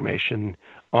of information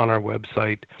on our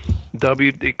website. Go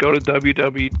to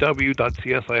www.csis.org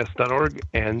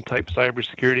and type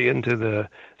cybersecurity into the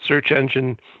search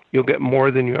engine. You'll get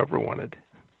more than you ever wanted.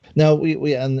 Now,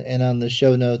 we on the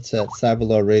show notes at Cyber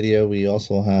Law Radio, we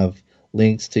also have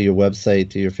links to your website,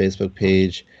 to your Facebook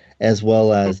page, as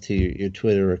well as to your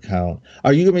Twitter account.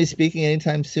 Are you going to be speaking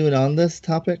anytime soon on this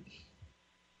topic?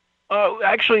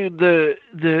 Actually,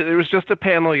 there was just a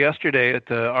panel yesterday at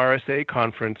the RSA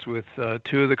conference with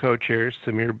two of the co-chairs,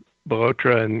 Samir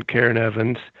Balotra and Karen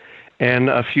Evans, and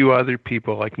a few other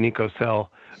people like Nico Sell,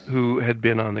 who had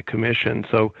been on the commission.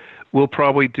 So we'll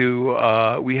probably do,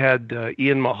 we had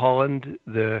Ian Mulholland,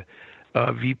 the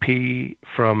VP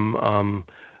from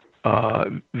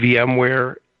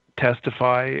VMware,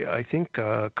 testify, I think,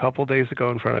 a couple days ago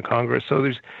in front of Congress.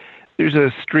 So there's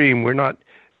a stream.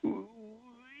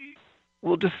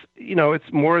 We'll just,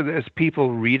 it's more as people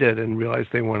read it and realize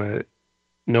they want to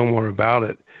know more about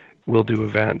it, we'll do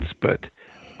events. But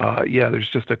there's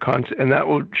just a concept, and that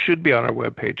should be on our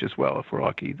webpage as well, if we're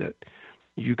lucky, that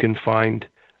you can find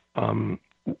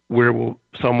where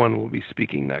someone will be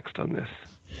speaking next on this.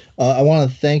 I want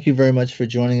to thank you very much for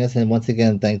joining us, and once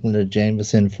again, thank Linda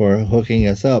Jameson for hooking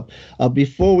us up.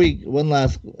 Before one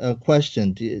last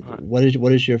question: what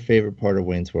is your favorite part of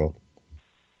Wayne's World?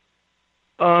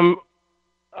 I'm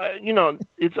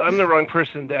the wrong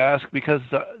person to ask because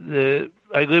I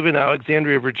live in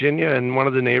Alexandria, Virginia, and one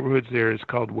of the neighborhoods there is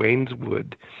called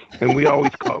Wayneswood, and we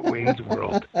always call it Wayne's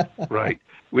World, right?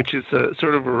 Which is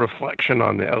sort of a reflection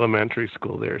on the elementary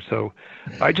school there. So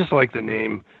I just like the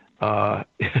name.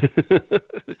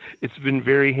 It's been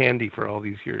very handy for all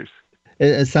these years.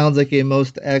 It sounds like a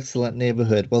most excellent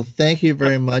neighborhood. Well, thank you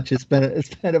very much. It's been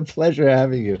a pleasure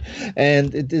having you,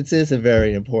 and it is a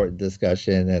very important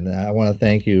discussion. And I want to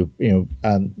thank you,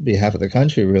 on behalf of the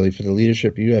country, really, for the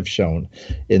leadership you have shown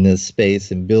in this space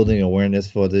and building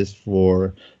awareness for this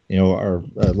for our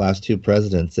last two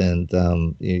presidents. And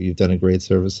you've done a great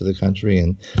service to the country.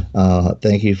 And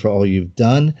thank you for all you've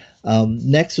done.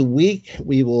 Next week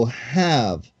we will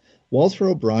have Walter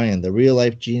O'Brien, the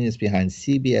real-life genius behind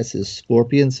CBS's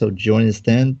Scorpion. So join us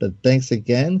then. But thanks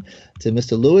again to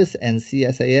Mr. Lewis and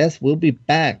CSIS. We'll be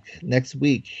back next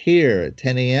week here at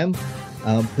 10 a.m.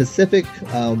 Pacific,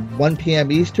 1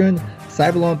 p.m. Eastern.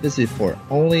 Cyber Law and Business Report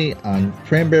only on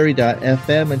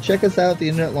cranberry.fm. And check us out at the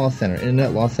Internet Law Center,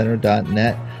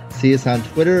 internetlawcenter.net. See us on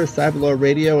Twitter, Cyberlaw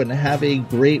Radio, and have a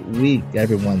great week,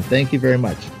 everyone. Thank you very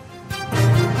much.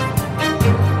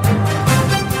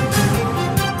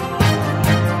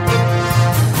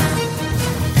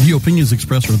 The opinions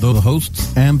expressed are those of the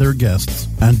hosts and their guests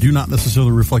and do not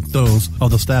necessarily reflect those of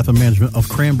the staff and management of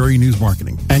Cranberry News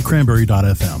Marketing and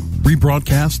Cranberry.fm.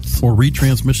 Rebroadcasts or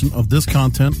retransmission of this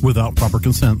content without proper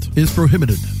consent is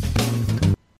prohibited.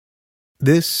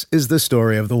 This is the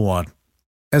story of the one.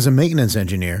 As a maintenance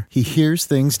engineer, he hears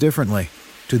things differently.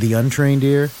 To the untrained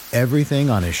ear, everything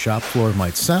on his shop floor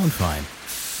might sound fine,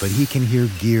 but he can hear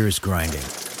gears grinding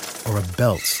or a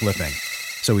belt slipping.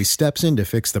 So he steps in to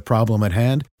fix the problem at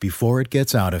hand before it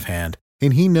gets out of hand.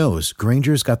 And he knows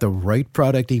Grainger's got the right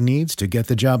product he needs to get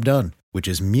the job done, which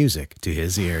is music to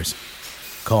his ears.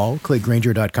 Call, click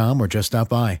Grainger.com, or just stop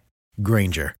by.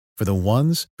 Grainger, for the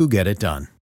ones who get it done.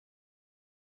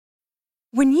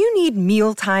 When you need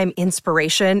mealtime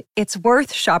inspiration, it's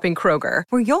worth shopping Kroger,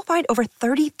 where you'll find over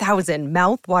 30,000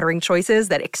 mouth-watering choices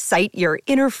that excite your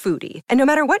inner foodie. And no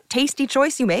matter what tasty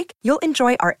choice you make, you'll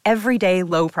enjoy our everyday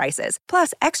low prices,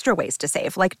 plus extra ways to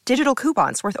save, like digital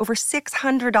coupons worth over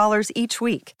 $600 each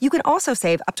week. You can also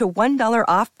save up to $1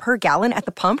 off per gallon at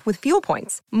the pump with fuel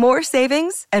points. More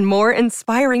savings and more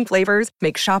inspiring flavors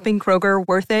make shopping Kroger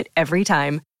worth it every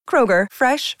time. Kroger,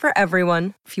 fresh for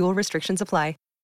everyone. Fuel restrictions apply.